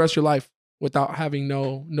single for the rest of your life without having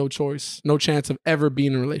no choice, no chance of ever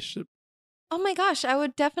being in a relationship. Oh my gosh, I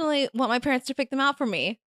would definitely want my parents to pick them out for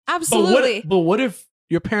me. Absolutely. But what if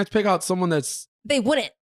your parents pick out someone that's... They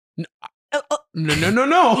wouldn't. No.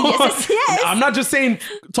 No. Yes. I'm not just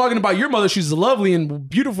talking about your mother. She's lovely and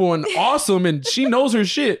beautiful and awesome and she knows her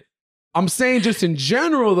shit. I'm saying just in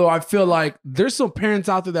general, though, I feel like there's some parents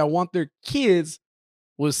out there that want their kids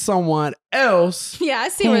with someone else. Yeah, I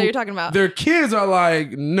see what you're talking about. Their kids are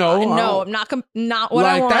like, no, I'm not what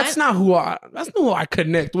I want. That's not who I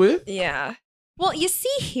connect with. Yeah. Well, you see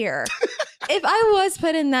here, if I was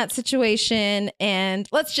put in that situation and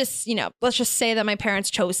let's just say that my parents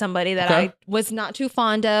chose somebody that I was not too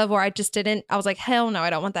fond of, or I was like, hell no, I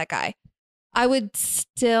don't want that guy. I would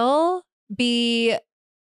still be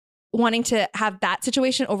wanting to have that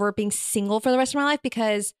situation over being single for the rest of my life,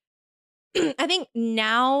 because I think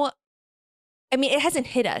now, I mean, it hasn't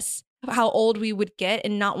hit us how old we would get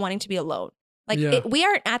and not wanting to be alone. Like we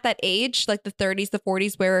aren't at that age, like the 30s, the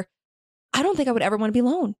 40s, where I don't think I would ever want to be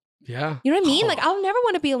alone. Yeah. You know what I mean? Like I'll never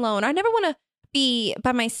want to be alone. I never want to be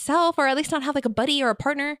by myself, or at least not have like a buddy or a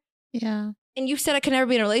partner. Yeah. And you said I could never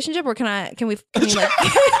be in a relationship, or can we like can we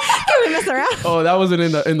mess around? Oh, that wasn't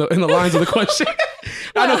in the lines of the question.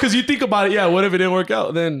 I know, because you think about it. Yeah. What if it didn't work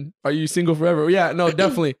out? Then are you single forever? Yeah. No,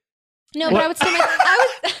 definitely. No, but I would still.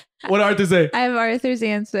 What did Arthur say? I have Arthur's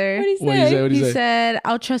answer. What did he say? He said,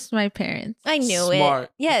 "I'll trust my parents." I knew Smart.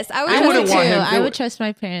 it. Yes, I would trust him too. I would trust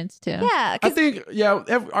my parents too. Yeah, I think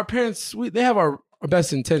our parents they have our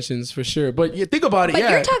best intentions for sure. But you think about it. But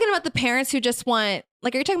you're talking about the parents who just want,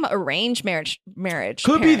 like, are you talking about arranged marriage?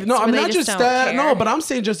 Could be. No, I'm not just that. No, but I'm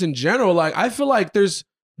saying just in general. Like, I feel like there's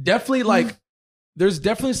definitely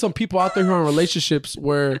some people out there who are in relationships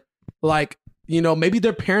where, like, you know, maybe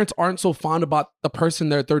their parents aren't so fond about the person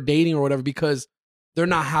that they're dating or whatever, because they're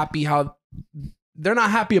not happy about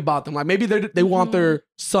them. Like, maybe they want their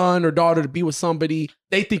son or daughter to be with somebody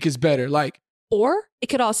they think is better. Like, or it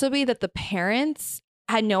could also be that the parents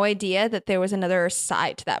had no idea that there was another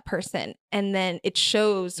side to that person, and then it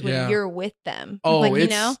shows when you're with them. Oh, like,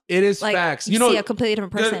 it is like, facts. You see a completely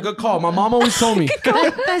different person. Good call. My mom always told me.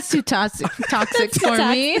 That's too toxic for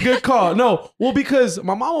me. Good call. No, well, because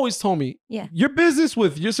my mom always told me, your business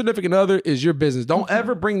with your significant other is your business. Don't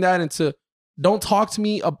ever bring that into. Don't talk to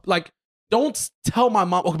me like. Don't tell my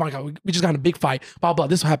mom, oh my God, we just got in a big fight, blah, blah,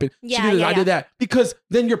 this happened. She did this, I did that. Because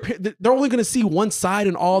then they're only going to see one side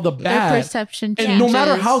and all the bad. Their perception changes. And no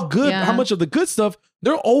matter how good, how much of the good stuff,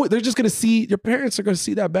 they're just going to see, your parents are going to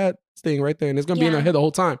see that bad thing right there. And it's going to be in their head the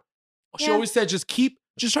whole time. She always said, just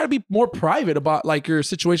try to be more private about like your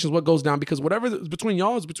situations, what goes down, because whatever is between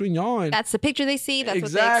y'all is between y'all. And that's the picture they see. That's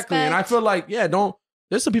exactly. What they expect. And I feel like,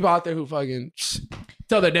 there's some people out there who fucking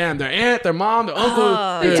tell their aunt, their mom, their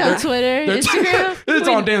uncle. They tell Twitter, Instagram. It's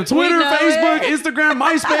on damn Twitter, Facebook, Instagram,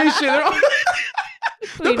 MySpace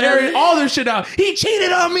shit. They're airing all their shit out. He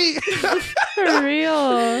cheated on me. For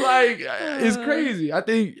real. Like, it's crazy. I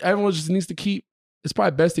think everyone just needs to it's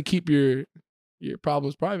probably best to keep your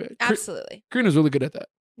problems private. Absolutely. Karina's really good at that.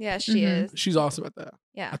 Yeah, she is. She's awesome at that.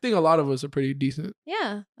 Yeah. I think a lot of us are pretty decent.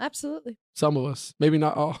 Yeah, absolutely. Some of us. Maybe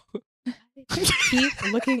not all.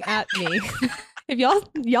 Keep looking at me. If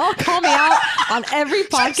y'all call me out on every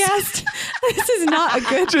podcast, this is not a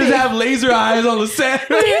good thing. Just have laser eyes on the set.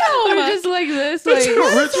 We're just like this. Like,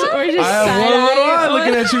 we're just I have one little eye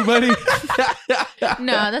looking at you, buddy.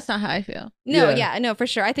 No, that's not how I feel. No, for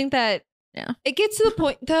sure. I think that it gets to the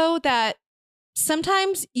point, though, that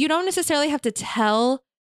sometimes you don't necessarily have to tell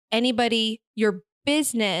anybody your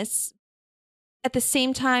business. At the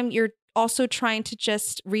same time, you're also trying to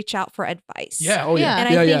just reach out for advice. Yeah. Oh, yeah. And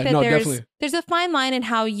I think that there's a fine line in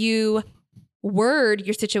how you word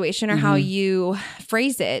your situation or how you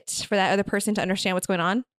phrase it for that other person to understand what's going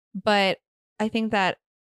on. But I think that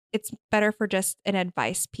it's better for just an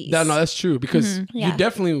advice piece. No, that's true, because you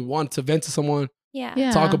definitely want to vent to someone.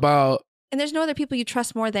 Yeah. Talk about. And there's no other people you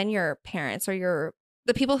trust more than your parents or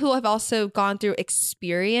the people who have also gone through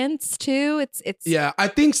experience too. It's I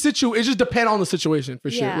think it just depends on the situation for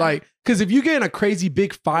sure. Like, because if you get in a crazy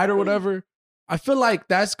big fight or whatever, I feel like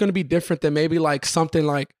that's going to be different than maybe like something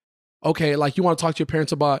like, okay, like you want to talk to your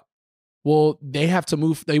parents about, well, they have to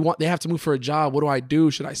move. They have to move for a job. What do I do?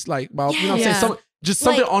 Should I you know what I'm saying? Just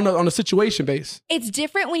something on a situation base. It's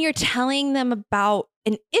different when you're telling them about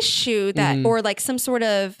an issue that or like some sort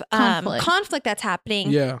of conflict that's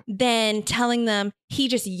happening than telling them he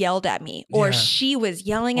just yelled at me or she was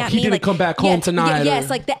yelling at me. He didn't come back home tonight. Yes,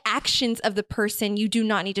 like the actions of the person you do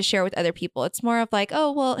not need to share with other people. It's more of like,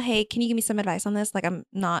 oh, well, hey, can you give me some advice on this? Like, I'm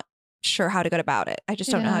not sure how to go about it. I just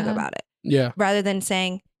don't know how to go about it. Yeah. Rather than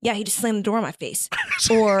saying, yeah, he just slammed the door in my face.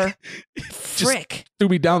 Or, frick. Threw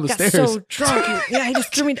me down the stairs. So drunk. Yeah, he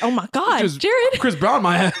just threw me. Oh my God, Jared. Chris Brown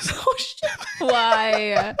my ass. Oh, shit.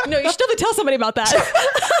 Why? No, you still have to tell somebody about that.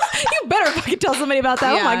 You better fucking tell somebody about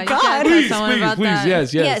that. Oh my God. Please.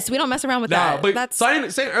 Yes. Yes, we don't mess around with that. But that's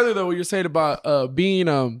saying earlier though, what you're saying about being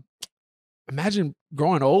imagine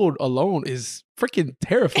growing old alone is freaking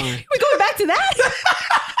terrifying. We're going back to that.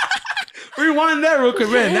 Rewind that real quick,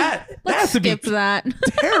 man. That has to be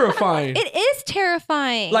terrifying. It is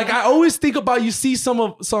terrifying. Like I always think about, you see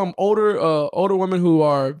some older women who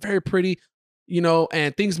are very pretty,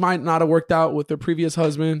 and things might not have worked out with their previous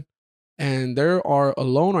husband, and they are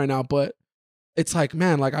alone right now. But it's like,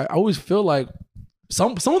 man, like I always feel like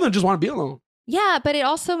some of them just want to be alone. Yeah, but it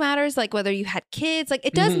also matters like whether you had kids. Like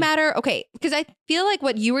it does matter. Okay, because I feel like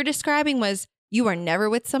what you were describing was, you are never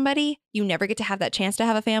with somebody. You never get to have that chance to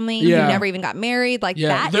have a family. Yeah. You never even got married. Like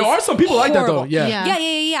that. There are some people like that though.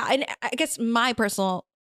 Yeah. And I guess my personal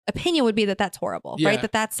opinion would be that that's horrible, right?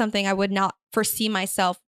 That's something I would not foresee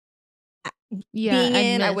myself being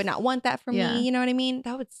in. I would not want that for me. You know what I mean?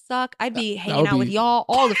 That would suck. I'd be hanging out with y'all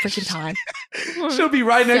all the freaking time. She'll be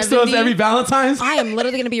right next to us every Valentine's. I am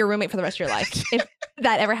literally going to be your roommate for the rest of your life if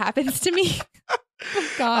that ever happens to me.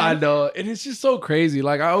 Oh, God. I know. And it's just so crazy.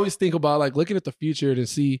 Like I always think about like looking at the future to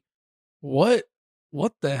see what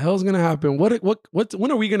the hell's gonna happen? When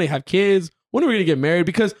are we gonna have kids? When are we gonna get married?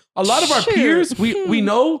 Because a lot of our peers we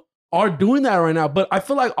know are doing that right now. But I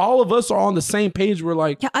feel like all of us are on the same page. We're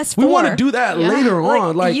like, we want to do that later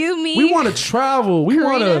on. Like you, me, we want to travel. We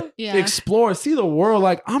want to explore, see the world.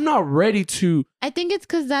 Like I'm not ready to. I think it's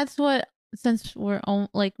because that's what. Since we're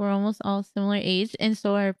almost all similar age, and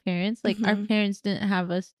so our parents, like our parents didn't have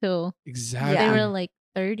us till they were like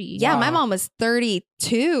 30. Yeah, my mom was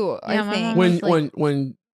 32. I think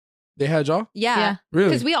when they had y'all. Yeah, really,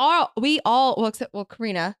 because we all well except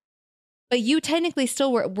Karina, but you technically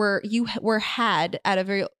still were had at a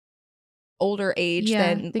very older age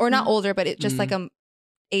than, or not older, but it just like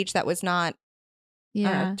age that was not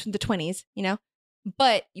the 20s,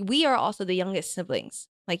 But we are also the youngest siblings.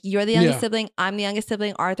 Like you're the youngest sibling, I'm the youngest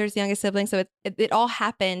sibling, Arthur's the youngest sibling. So it all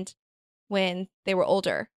happened when they were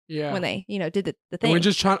older. Yeah. When they, did the thing. We're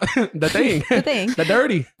just trying the thing. The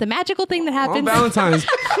dirty. The magical thing that happens. On Valentine's.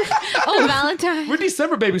 Oh, Valentine's. We're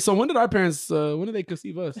December babies. So when did our parents when did they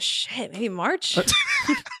conceive us? Oh, shit, maybe March.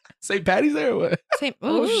 St. Patty's there or what?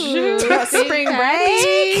 Shoot. Spring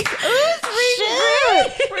break. Ooh,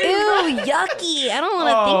 spring break. Ew, yucky. I don't want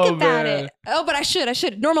to think about it. Oh, but I should.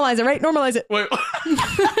 Normalize it, right? Normalize it. Wait.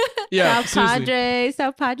 Yeah.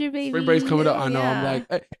 South Padre, baby. Spring break's coming up. I know. I'm like,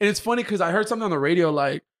 and it's funny because I heard something on the radio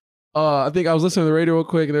like, I think I was listening to the radio real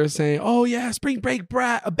quick and they were saying, oh yeah, spring break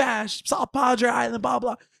bash, South Padre Island, blah,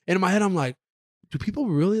 blah. And in my head, I'm like, do people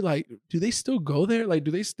really do they still go there? Like,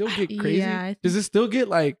 do they still get crazy? Yeah, does it still get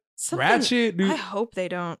like ratchet? I hope they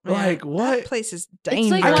don't. Man. Like what? That place is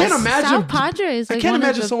dangerous. Like, I can't imagine. South Padre is like I can't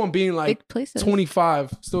imagine someone being like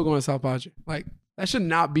 25 still going to South Padre. Like that should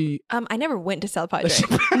not be. I never went to South Padre.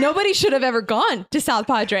 Nobody should have ever gone to South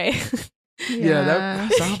Padre.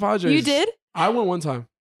 That South Padre. You did? I went one time.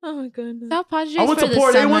 Oh my goodness. South Padre. I went to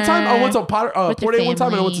Port A one time. I went to Port A one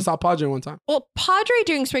time, and I went to South Padre one time. Well, Padre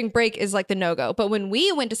during spring break is like the no-go. But when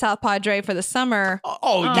we went to South Padre for the summer,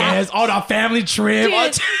 yes, our family trip.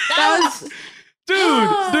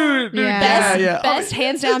 Dude. Best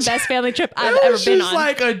hands down, best family trip I've ever been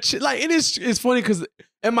on. It's funny because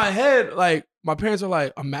in my head, like my parents are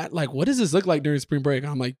like, what does this look like during spring break?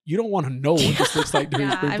 And I'm like, you don't want to know what this looks like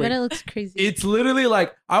during spring break. I bet it looks crazy. It's literally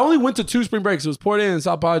like, I only went to 2 spring breaks. It was Port A and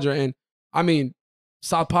South Padre. And I mean,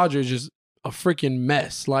 South Padre is just a freaking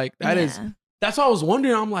mess. Like that's why I was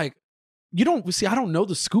wondering. I'm like, I don't know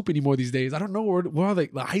the scoop anymore these days. I don't know where are the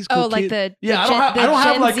high school kids. Like the I don't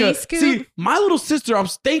have like a scoop? See, my little sister,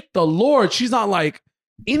 thank the Lord, she's not like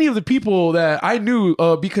any of the people that I knew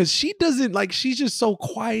because she doesn't like, she's just so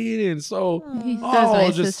quiet and so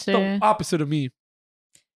just so opposite of me.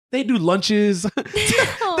 They do lunches.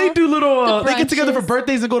 They do little they get together for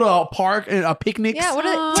birthdays and go to a park and picnics. Yeah,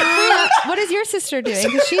 what is your sister doing?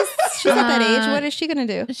 Because she's at that age. What is she gonna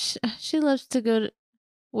do? She loves to go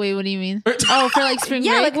Wait, what do you mean? Oh, for like spring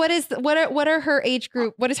break? Yeah, like what are her age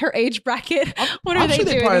group? What is her age bracket? What are they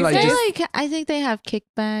doing? I think they have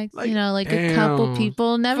kickbacks, like, like a couple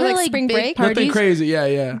people. Never like spring big break? parties. Nothing crazy,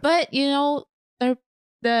 yeah. But they're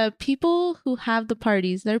the people who have the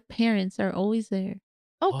parties, their parents are always there.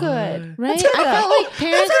 Oh, good. Right? I felt like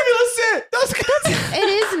parents. That's good. It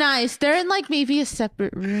is nice. They're in like maybe a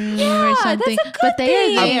separate room or something. That's a good but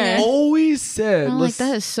they are thing. there. I've always said. I'm like,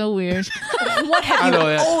 that is so weird. What have you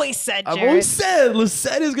always said, Jared? I've always said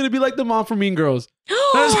Lisette is going to be like the mom from Mean Girls.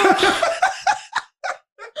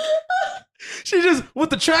 She just,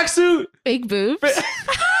 with the tracksuit. Fake boobs.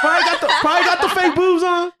 Probably got the fake boobs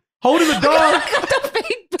on. Holding the dog. Got the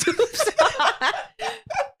fake boobs on.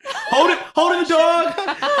 Holding the dog.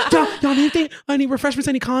 Y'all need anything? Any refreshments?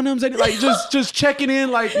 Any condoms? Any, like just checking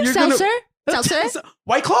in. Like you're Seltzer?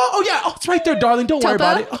 White Claw? Oh yeah. Oh, it's right there, darling. Don't worry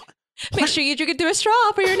about it. Oh. Make sure you drink it through a straw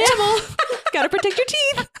for your enamel. Gotta protect your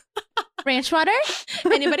teeth. Ranch water?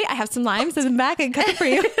 Anybody? I have some limes in the back and cut them for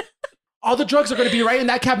you. All the drugs are gonna be right in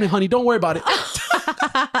that cabinet, honey. Don't worry about it.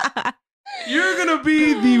 You're gonna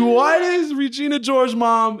be the whitest Regina George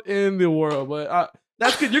mom in the world, but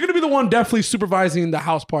that's good. You're gonna be the one definitely supervising the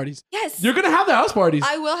house parties. Yes, you're gonna have the house parties.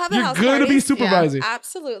 I will have the house parties. You're gonna be supervising. Yeah,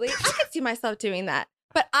 absolutely. I could see myself doing that,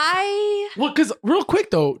 but because real quick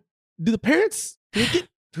though, do the parents do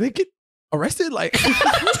they get arrested? Like,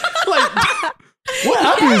 like what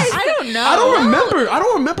happens? Yes, I don't know. I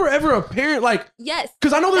don't remember ever a parent like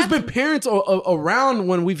because I know there's been parents around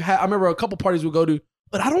when we've had. I remember a couple parties we'll go to.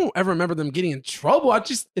 But I don't ever remember them getting in trouble. I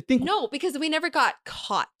think no, because we never got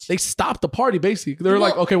caught. They stopped the party basically. They're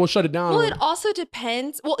like, okay, we'll shut it down. Well, it also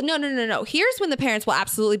depends. Well, no. Here's when the parents will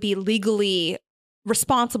absolutely be legally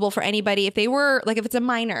responsible for anybody if they were like if it's a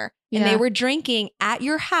minor and they were drinking at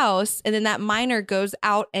your house and then that minor goes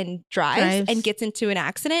out and drives and gets into an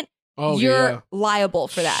accident. Oh, you're liable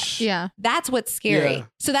for that. Yeah, that's what's scary. Yeah.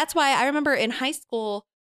 So that's why I remember in high school,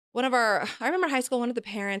 one of the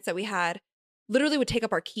parents that we had literally would take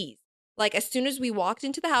up our keys. Like as soon as we walked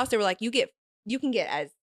into the house, they were like, you can get as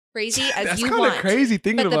crazy as you want. That's kind of crazy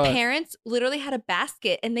thinking about. But the parents literally had a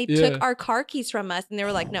basket and they took our car keys from us and they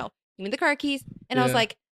were like, no, give me the car keys. And I was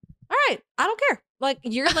like, all right, I don't care. Like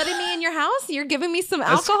you're letting me in your house. You're giving me some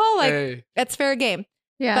alcohol. Like that's fair game.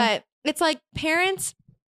 Yeah. But it's like parents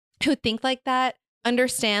who think like that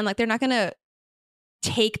understand, like they're not going to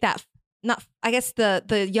take that I guess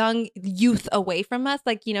the young youth away from us,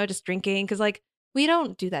 like, just drinking. Cause like, we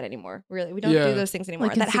don't do that anymore. Really. We don't do those things anymore.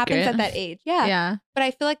 Like that happens at that age. Yeah. Yeah. But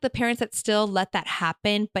I feel like the parents that still let that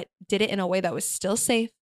happen, but did it in a way that was still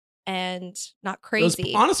safe and not crazy.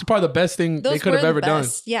 It was honestly probably the best thing they could have ever done.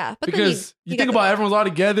 Yeah. But because you think about everyone's all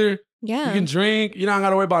together. Yeah. You can drink. You don't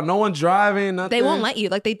got to worry about no one driving. Nothing. They won't let you.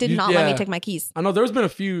 Like they did not let me take my keys. I know there's been a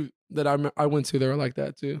few that I went to. They were like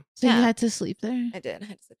that too. So you had to sleep there? I did. I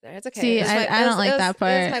had to sleep there. It's okay. See, I don't like that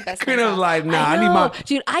part. It was my best Queen was like, nah, I need my...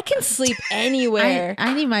 Dude, I can sleep anywhere.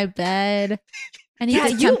 I need my bed. I need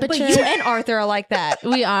the temperature. But you and Arthur are like that.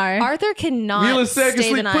 We are. Arthur cannot stay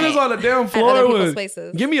the night. Put us on the damn floor.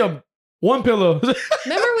 Give me one pillow.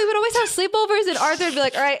 Remember, we would always have sleepovers and Arthur would be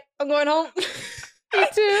like, all right, I'm going home. Me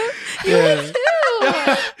too. You would too.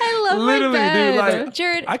 I love literally, my bed. dude. Like,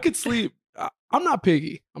 Jared, I could sleep. I'm not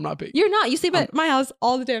piggy. You're not. You sleep at my house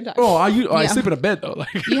all the damn time. Oh, I sleep in a bed though.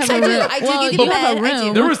 Like you have a room. I do give you a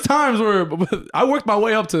bed. There was times where I worked my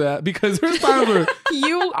way up to that because there's times where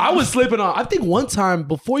I was sleeping on. I think one time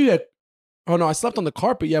before you had. Oh no, I slept on the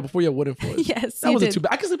carpet. Yeah, before you had wooden floors. Yes, that wasn't too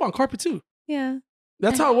bad. I could sleep on carpet too. Yeah.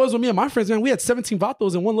 That's how it was with me and my friends, man. We had 17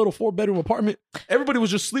 vatos in one little 4-bedroom apartment. Everybody was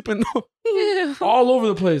just sleeping all over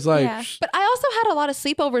the place. Like, but I also had a lot of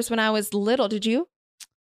sleepovers when I was little. Did you?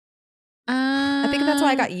 I think that's why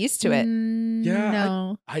I got used to it. Yeah.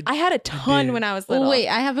 No. I had a ton when I was little. Oh, wait,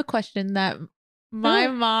 I have a question that my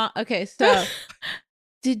mom... Okay, so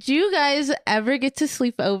did you guys ever get to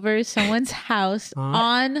sleep over someone's house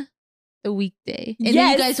on the weekday? And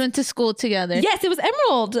then you guys went to school together? Yes, it was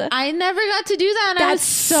Emerald. I never got to do that and I was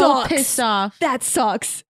so pissed off. That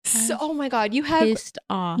sucks. So, oh my God, you have pissed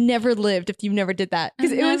off. Never lived if you've never did that.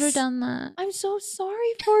 I've never done that. I'm so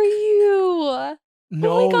sorry for you. No,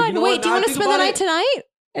 oh my God. You know wait, do you want to spend the night tonight?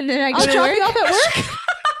 And then I'll drop you off at work?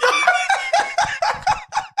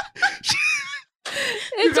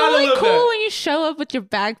 It's only cool when you show up with your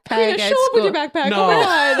backpack. Show up with your backpack. No, oh my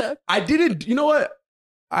God. I didn't. You know what?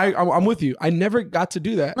 I'm with you. I never got to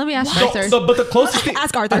do that. Let me ask Arthur. But the closest thing,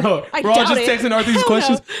 ask Arthur. We're all just texting Arthur these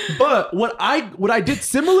questions. But what I did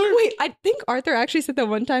similar. Wait, I think Arthur actually said that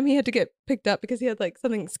one time he had to get picked up because he had like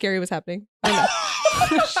something scary was happening. I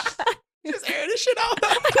don't know. Just air this shit out.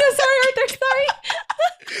 I'm sorry, Arthur. Sorry.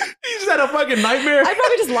 He just had a fucking nightmare. I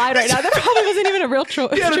probably just lied right now. That probably wasn't even a real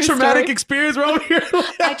You had a traumatic experience right here.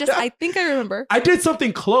 I think I remember. I did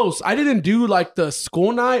something close. I didn't do like the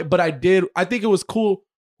school night, but I think it was cool.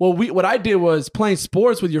 Well, what I did was playing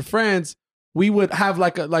sports with your friends. We would have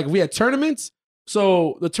we had tournaments.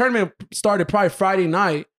 So the tournament started probably Friday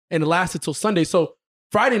night and it lasted till Sunday. So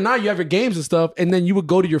Friday night you have your games and stuff, and then you would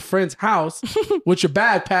go to your friend's house with your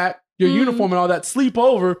backpack, your uniform and all that, sleep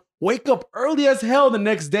over, wake up early as hell the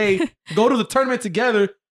next day, go to the tournament together,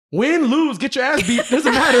 win, lose, get your ass beat,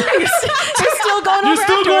 doesn't matter. You're still going over. You're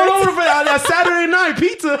still going over for that Saturday night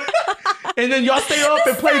pizza. And then y'all stay up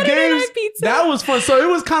and play Saturday games. night pizza. That was fun. So it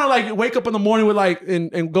was kind of like wake up in the morning with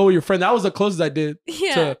and go with your friend. That was the closest I did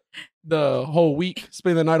to the whole week,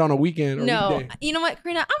 spend the night on a weekend. Weekday. You know what,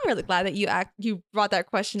 Karina? I'm really glad that you brought that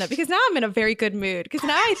question up, because now I'm in a very good mood. Because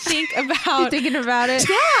now I think about You're thinking about it.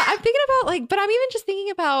 Yeah, I'm thinking about but I'm even just thinking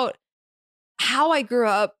about how I grew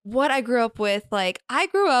up, what I grew up with. Like, I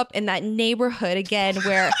grew up in that neighborhood again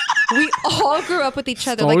where we all grew up with each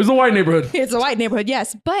other. It's always a white neighborhood. It's a white neighborhood,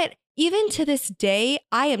 yes. But even to this day,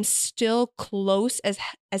 I am still close as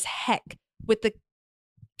heck with the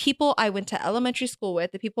people I went to elementary school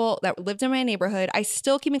with, the people that lived in my neighborhood. I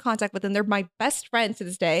still keep in contact with them. They're my best friends to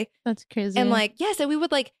this day. That's crazy. And and we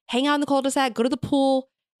would hang out in the cul-de-sac, go to the pool.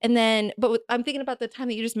 And then, I'm thinking about the time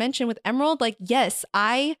that you just mentioned with Emerald. Yes,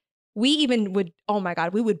 we even would, oh my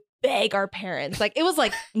God, we would beg our parents. It was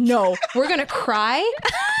no, we're going to cry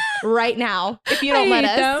right now if you don't let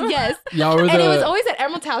us. Them. Yes. And it was always at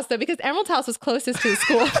Emerald's house though, because Emerald's house was closest to the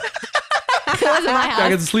school. It wasn't my house. I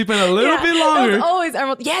get to sleep in a little bit longer. It was always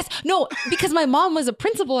Emerald. Yes. No, because my mom was a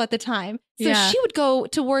principal at the time. So she would go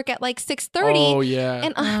to work at 6:30. Oh, yeah.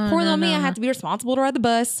 And poor little me, I had to be responsible to ride the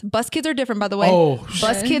bus. Bus kids are different, by the way. Oh,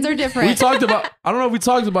 bus kids are different. We talked about, I don't know if we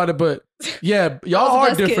talked about it, but yeah, y'all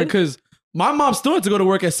are different because my mom still had to go to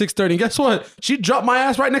work at 6:30. And guess what? She dropped my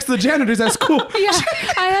ass right next to the janitors at school. Yeah,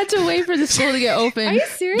 I had to wait for the school to get open. Are you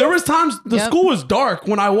serious? There was times the school was dark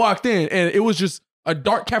when I walked in, and it was just a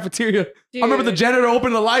dark cafeteria. Dude. I remember the janitor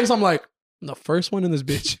opened the lights. I'm like, I'm the first one in this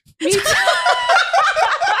bitch. Me too.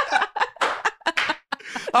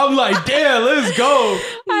 I'm like, damn, let's go.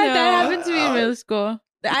 That happened to me in middle school.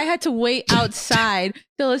 I had to wait outside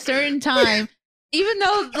till a certain time, even though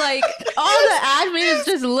all the admin is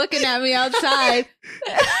just looking at me outside.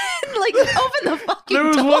 Open the fucking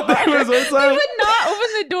door. They would not open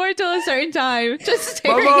the door till a certain time. Just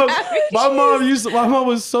staring at me. My mom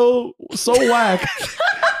was so whack.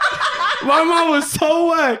 My mom was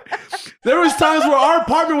so whack. There was times where our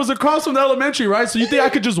apartment was across from the elementary, right? So you think I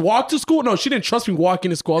could just walk to school? No, she didn't trust me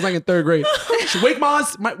walking to school. I was in 3rd grade. She wake my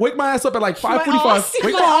ass up at 5:45.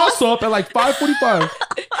 Wake my ass up at 5:45.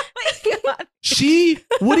 She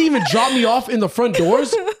wouldn't even drop me off in the front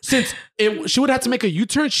doors since she would have to make a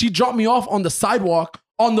U-turn. She dropped me off on the sidewalk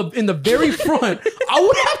in the very front. I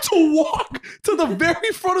would have to walk to the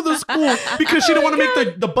very front of the school because she didn't want to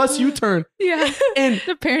make the bus U-turn. Yeah. And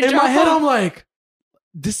the parent in my head, I'm like,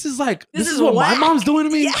 this is what my mom's doing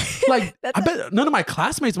to me. Yeah. I bet none of my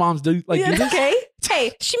classmates' moms do do this. Okay.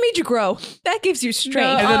 Hey, she made you grow. That gives you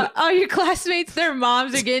strength. No, all your classmates, their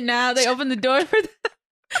moms are getting out. They open the door for them.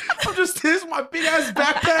 I'm just this my big ass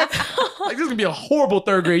backpack. This is gonna be a horrible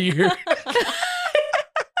 3rd grade year.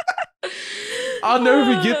 I'll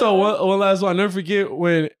never forget though. One last one. I'll never forget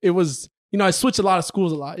when it was. I switched a lot of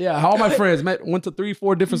schools a lot. Yeah, all my friends went to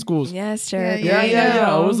 3-4 different schools. Yes, sure. Yeah.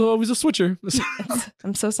 I was always a switcher.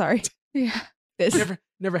 I'm so sorry. Yeah.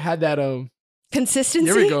 Never had that consistency.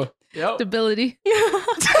 There we go. Yep. Stability.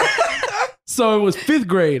 So it was 5th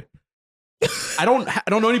grade. I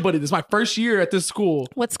don't know anybody. This is my first year at this school.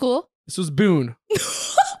 What school? This was Boone.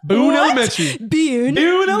 Boone Elementary. Boone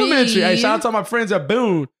Elementary. Hey, shout out to all my friends at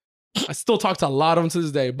Boone. I still talk to a lot of them to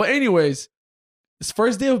this day. But anyways, it's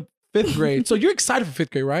first day of 5th grade. So you're excited for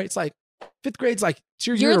 5th grade, right? It's 5th grade's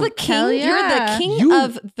you're the king. Yeah. You're the king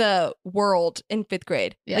of the world in 5th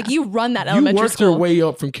grade. Yeah. You run that elementary school. You worked your way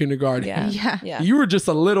up from kindergarten. Yeah. You were just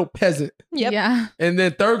a little peasant. Yep. Yeah. And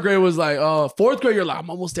then 3rd grade was 4th grade, you're like, I'm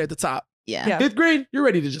almost there at the top. Yeah. 5th grade, you're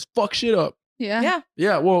ready to just fuck shit up. Yeah.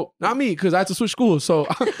 Yeah. Well, not me, because I had to switch schools. So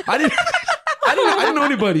I didn't know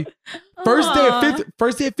anybody. First day of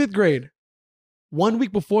 5th grade. 1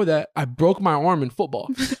 week before that, I broke my arm in football.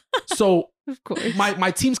 So of course,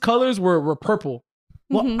 my team's colors were purple.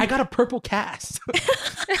 Well, I got a purple cast.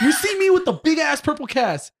 You see me with the big ass purple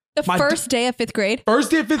cast. First day of 5th grade.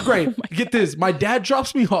 First day of 5th grade. Get this. My dad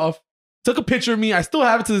drops me off. Took a picture of me. I still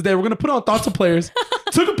have it to this day. We're going to put it on Thoughts of Players.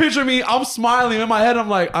 Took a picture of me. I'm smiling. In my head, I'm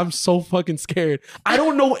like, I'm so fucking scared. I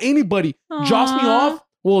don't know anybody. Drops me off.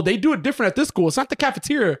 Well, they do it different at this school. It's not the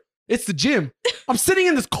cafeteria. It's the gym. I'm sitting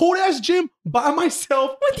in this cold ass gym by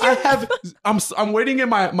myself. I'm waiting in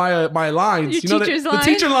my lines. Your teacher's line? The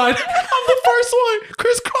teacher line. I'm the first one.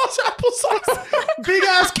 Crisscross applesauce. Big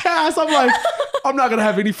ass cast. I'm like, I'm not gonna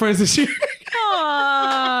have any friends this year.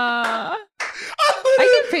 Aww.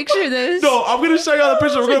 I can picture this. No, I'm gonna show y'all the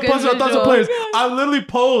picture. We're gonna post it on Thoughts of Players. I literally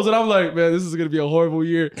posed and I'm like, man, this is gonna be a horrible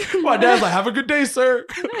year. My dad's like, have a good day, sir.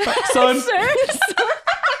 Son. Sir.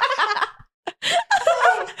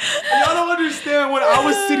 Y'all don't understand when I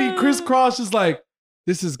was sitting crisscross, just like,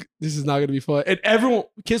 this is not gonna be fun. And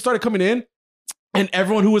kids started coming in, and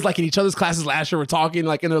everyone who was like in each other's classes last year were talking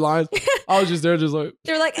like in their lines. I was just there, just like,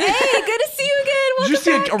 they're like, hey, good to see you again. Did you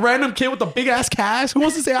see a random kid with a big ass cast? Who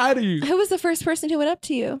wants to say hi to you? Who was the first person who went up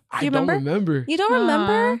to you? I don't remember. You don't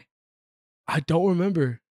remember? I don't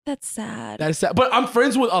remember. That's sad. That is sad. But I'm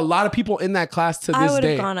friends with a lot of people in that class to this day. I would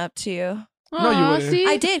have gone up to you. No, you wouldn't. See?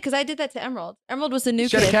 I did, because I did that to Emerald. Emerald was a new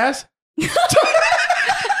She kid. had a cast?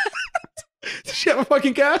 Did she have a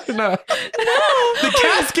fucking cast? No. The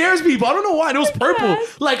cast scares people. I don't know why. And it was purple.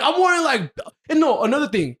 Like, I'm wearing like... And no, another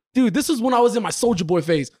thing. Dude, this is when I was in my Soulja Boy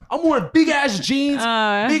phase. I'm wearing big ass jeans,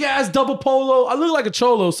 big ass double polo. I look like a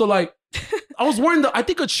cholo. So like, I was wearing I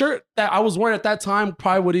think a shirt that I was wearing at that time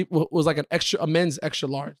probably was like a men's extra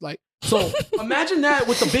large. Like, so imagine that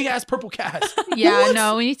with the big ass purple cast. Yeah,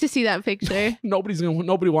 no, we need to see that picture.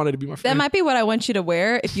 Nobody wanted to be my friend. That might be what I want you to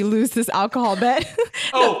wear if you lose this alcohol bet.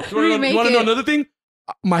 Oh, you want to know another thing?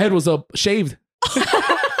 My head was shaved.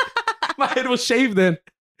 My head was shaved then.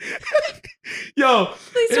 Yo,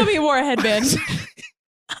 please tell me you wore a headband.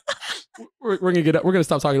 We're gonna get up. We're gonna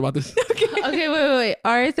stop talking about this. Okay, wait.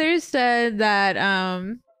 Arthur said that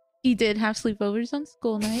he did have sleepovers on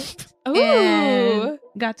school night. Ooh. And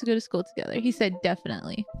got to go to school together. He said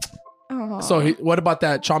definitely. Aww. So what about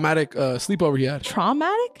that traumatic sleepover he had?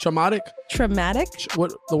 Traumatic?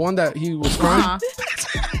 What, the one that he was crying?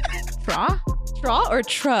 Tra or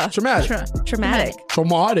tra? Traumatic.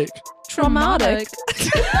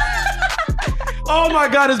 Oh my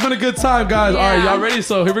God, it's been a good time, guys. Yeah. All right, y'all ready?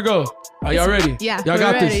 So here we go. Are y'all ready? Yeah, y'all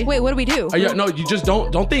got ready. This. Wait, what do we do? No, you just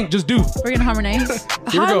don't think, just do. We're gonna harmonize.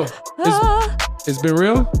 Here we go. It's been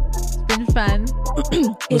real. It's been fun.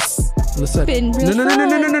 Let's say been real.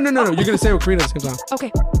 No. You're gonna say it with Karina at the same time.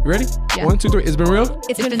 Okay. You ready? Yeah. 1, 2, 3. It's been real.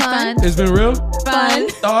 It's been fun. It's been real. Fun.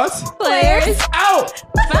 Thoughts. Players. Out.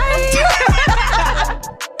 Bye.